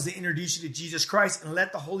 My job is to introduce you to Jesus Christ and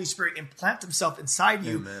let the Holy Spirit implant himself inside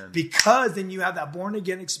you. Amen. Because then you have that born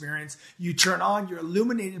again experience. You turn on, you're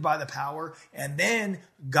illuminated by the power, and then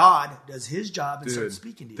God does his job and starts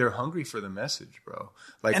speaking to you. They're hungry for the message, bro.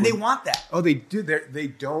 They want that. Oh, they do. They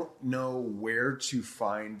don't know where to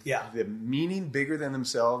find the meaning bigger than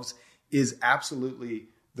themselves is absolutely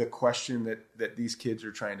the question that these kids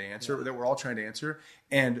are trying to answer, that we're all trying to answer.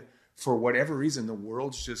 And for whatever reason, the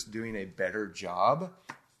world's just doing a better job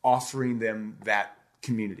offering them that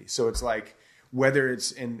community. So it's like, whether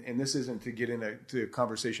it's, and this isn't to get into a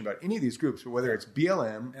conversation about any of these groups, but whether it's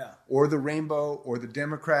BLM or the Rainbow or the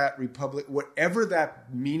Democrat, Republic, whatever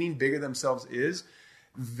that meaning bigger themselves is,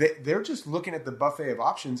 they're just looking at the buffet of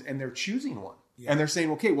options and they're choosing one. Yeah. And they're saying,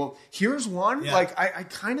 okay, well, here's one. Yeah. Like, I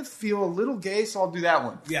kind of feel a little gay, so I'll do that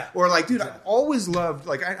one. Yeah. Or like, dude, I've always loved,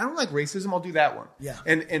 like, I don't like racism, I'll do that one. Yeah.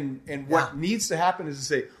 And what needs to happen is to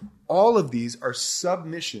say, all of these are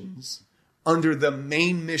submissions under the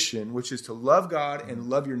main mission, which is to love God and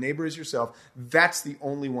love your neighbor as yourself. That's the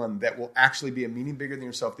only one that will actually be a meaning bigger than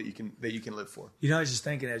yourself that you can live for. I was just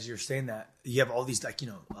thinking as you're saying that, you have all these, like,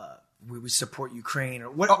 we support Ukraine or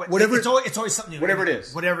whatever. It's always something new.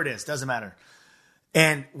 Whatever it is, doesn't matter.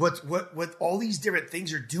 And what all these different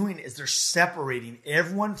things are doing is they're separating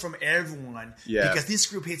everyone from everyone because this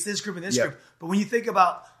group hates this group and this group. But when you think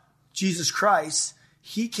about Jesus Christ,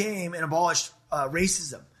 he came and abolished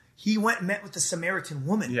racism. He went and met with the Samaritan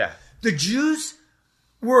woman. Yeah. The Jews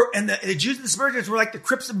the Jews and the Samaritans were like the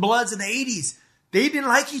Crips and Bloods in the 80s. They didn't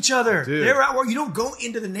like each other. Dude. They were out where you don't go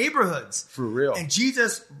into the neighborhoods. For real. And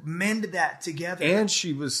Jesus mended that together. And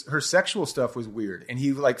her sexual stuff was weird. And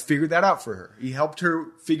he figured that out for her. He helped her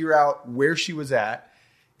figure out where she was at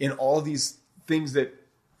in all these things that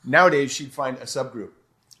nowadays she'd find a subgroup.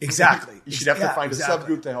 Exactly. She'd have to find a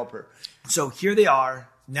subgroup to help her. So here they are.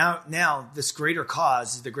 Now this greater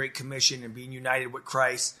cause is the Great Commission and being united with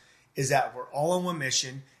Christ is that we're all on one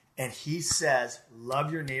mission. And he says,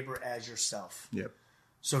 love your neighbor as yourself. Yep.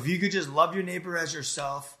 So if you could just love your neighbor as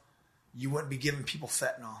yourself, you wouldn't be giving people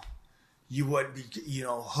fentanyl. You wouldn't be,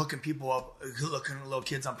 hooking people up, hooking little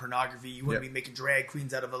kids on pornography. You wouldn't be making drag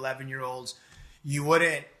queens out of 11-year-olds. You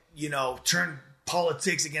wouldn't, turn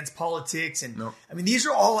politics against politics. And Nope. I mean, these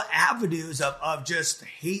are all avenues of just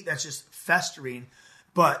hate that's just festering.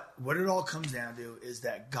 But what it all comes down to is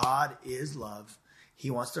that God is love.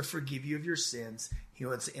 He wants to forgive you of your sins. He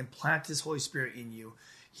wants to implant his Holy Spirit in you.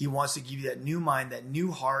 He wants to give you that new mind, that new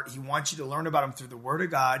heart. He wants you to learn about him through the Word of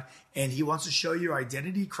God. And he wants to show you your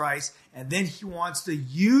identity in Christ. And then he wants to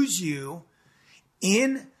use you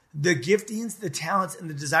in the giftings, the talents, and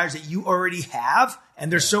the desires that you already have.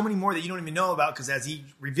 And there's so many more that you don't even know about, because as he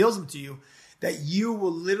reveals them to you, that you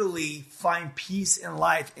will literally find peace in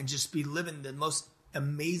life and just be living the most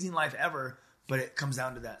amazing life ever. But it comes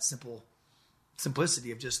down to that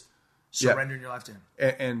simplicity of just surrendering your life to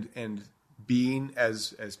him. And being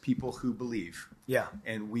as people who believe. Yeah.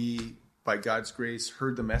 And we, by God's grace,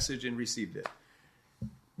 heard the message and received it,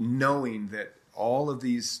 knowing that all of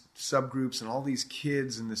these subgroups and all these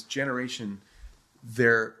kids in this generation,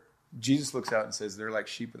 Jesus looks out and says they're like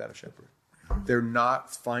sheep without a shepherd. They're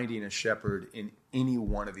not finding a shepherd in any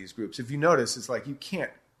one of these groups. If you notice, it's like you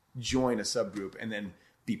can't join a subgroup and then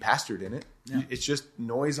be pastored in it. Yeah. It's just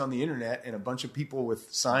noise on the internet and a bunch of people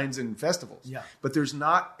with signs and festivals. Yeah. But there's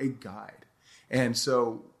not a guide. And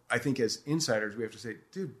so I think as insiders, we have to say,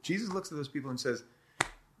 dude, Jesus looks at those people and says,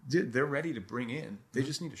 dude, they're ready to bring in. They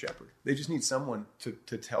just need a shepherd. They just need someone to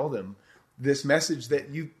tell them this message that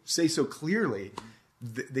you say so clearly.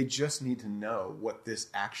 They just need to know what this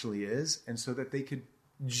actually is. And so that they could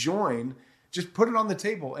join, just put it on the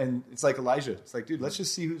table. And it's like Elijah. It's like, dude, let's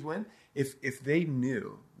just see who's win. If they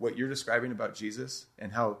knew what you're describing about Jesus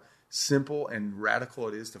and how simple and radical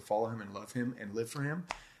it is to follow him and love him and live for him,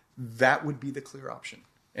 that would be the clear option.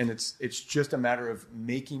 And it's just a matter of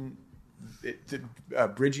making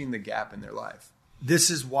bridging the gap in their life.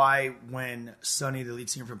 This is why when Sonny, the lead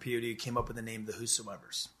singer from POD, came up with the name The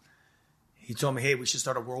Whosoevers, he told me, hey, we should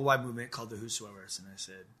start a worldwide movement called The Whosoevers. And I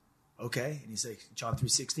said, okay. And he said, John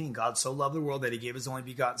 3:16, God so loved the world that he gave his only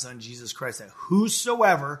begotten son, Jesus Christ, that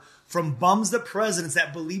whosoever, from bums to presidents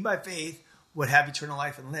that believe by faith, would have eternal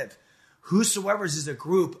life and live. Whosoevers is a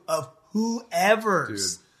group of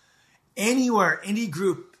whoever's. Dude. Anywhere, any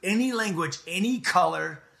group, any language, any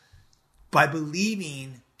color, by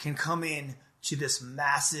believing, can come in to this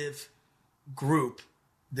massive group,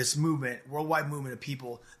 this movement, worldwide movement of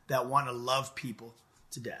people that want to love people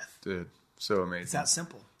to death. Dude, so amazing. It's that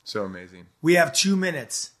simple. So amazing. We have 2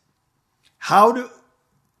 minutes.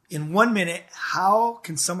 In 1 minute, how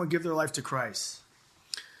can someone give their life to Christ?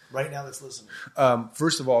 Right now that's listening.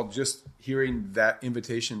 First of all, just hearing that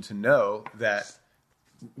invitation to know that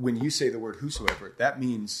when you say the word whosoever, that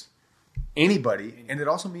means anybody, and it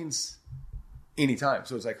also means anytime.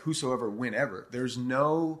 So it's like whosoever, whenever. There's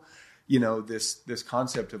no, this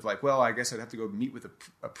concept of like, well, I guess I'd have to go meet with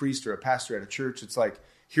a priest or a pastor at a church. It's like,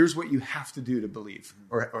 here's what you have to do to believe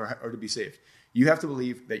or to be saved. You have to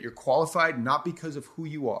believe that you're qualified not because of who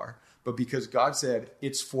you are, but because God said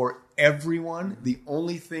it's for everyone. The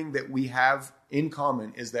only thing that we have in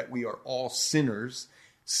common is that we are all sinners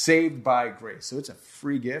saved by grace. So it's a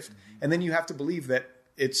free gift. And then you have to believe that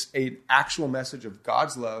it's an actual message of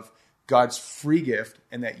God's love, God's free gift,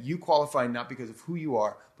 and that you qualify not because of who you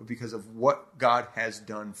are, but because of what God has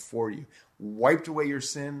done for you. Wiped away your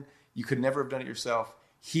sin. You could never have done it yourself.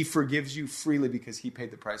 He forgives you freely because he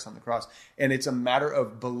paid the price on the cross. And it's a matter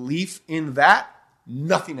of belief in that,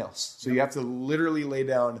 nothing else. So you have to literally lay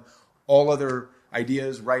down all other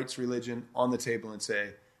ideas, rights, religion on the table and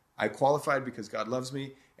say, I qualified because God loves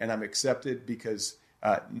me, and I'm accepted because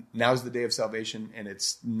now's the day of salvation, and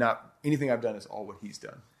it's not anything I've done, is all what he's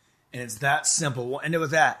done. And it's that simple. We'll end it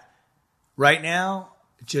with that. Right now,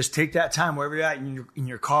 just take that time wherever you're at, in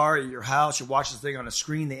your car, at your house, you watch this thing on a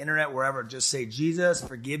screen, the internet, wherever. Just say, Jesus,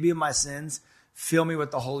 forgive me of my sins. Fill me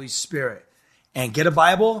with the Holy Spirit. And get a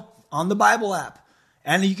Bible on the Bible app.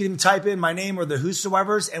 And you can even type in my name or the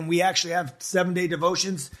Whosoevers. And we actually have 7-day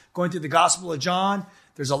devotions going through the Gospel of John.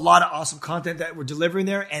 There's a lot of awesome content that we're delivering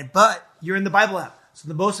there. But you're in the Bible app. So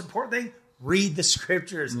the most important thing, read the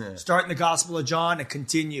scriptures. Yeah. Start in the Gospel of John and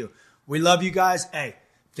continue. We love you guys. Hey,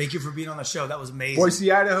 thank you for being on the show. That was amazing.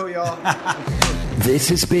 Boise, Idaho, y'all. This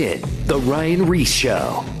has been The Ryan Reese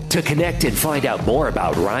Show. To connect and find out more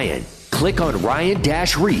about Ryan, click on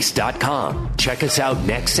ryan-reese.com. Check us out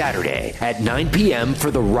next Saturday at 9 p.m.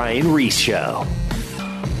 for The Ryan Reese Show.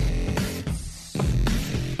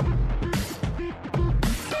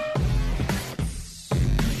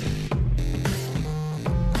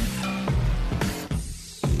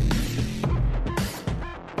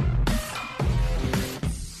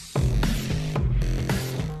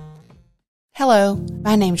 Hello,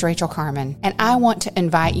 my name's Rachel Carmen, and I want to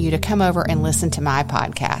invite you to come over and listen to my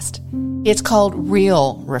podcast. It's called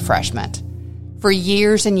Real Refreshment. For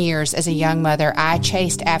years and years as a young mother, I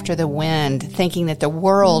chased after the wind, thinking that the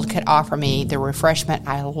world could offer me the refreshment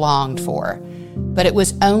I longed for. But it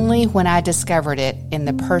was only when I discovered it in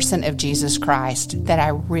the person of Jesus Christ that I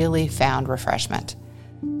really found refreshment.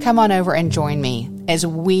 Come on over and join me as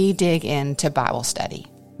we dig into Bible study.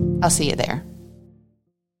 I'll see you there.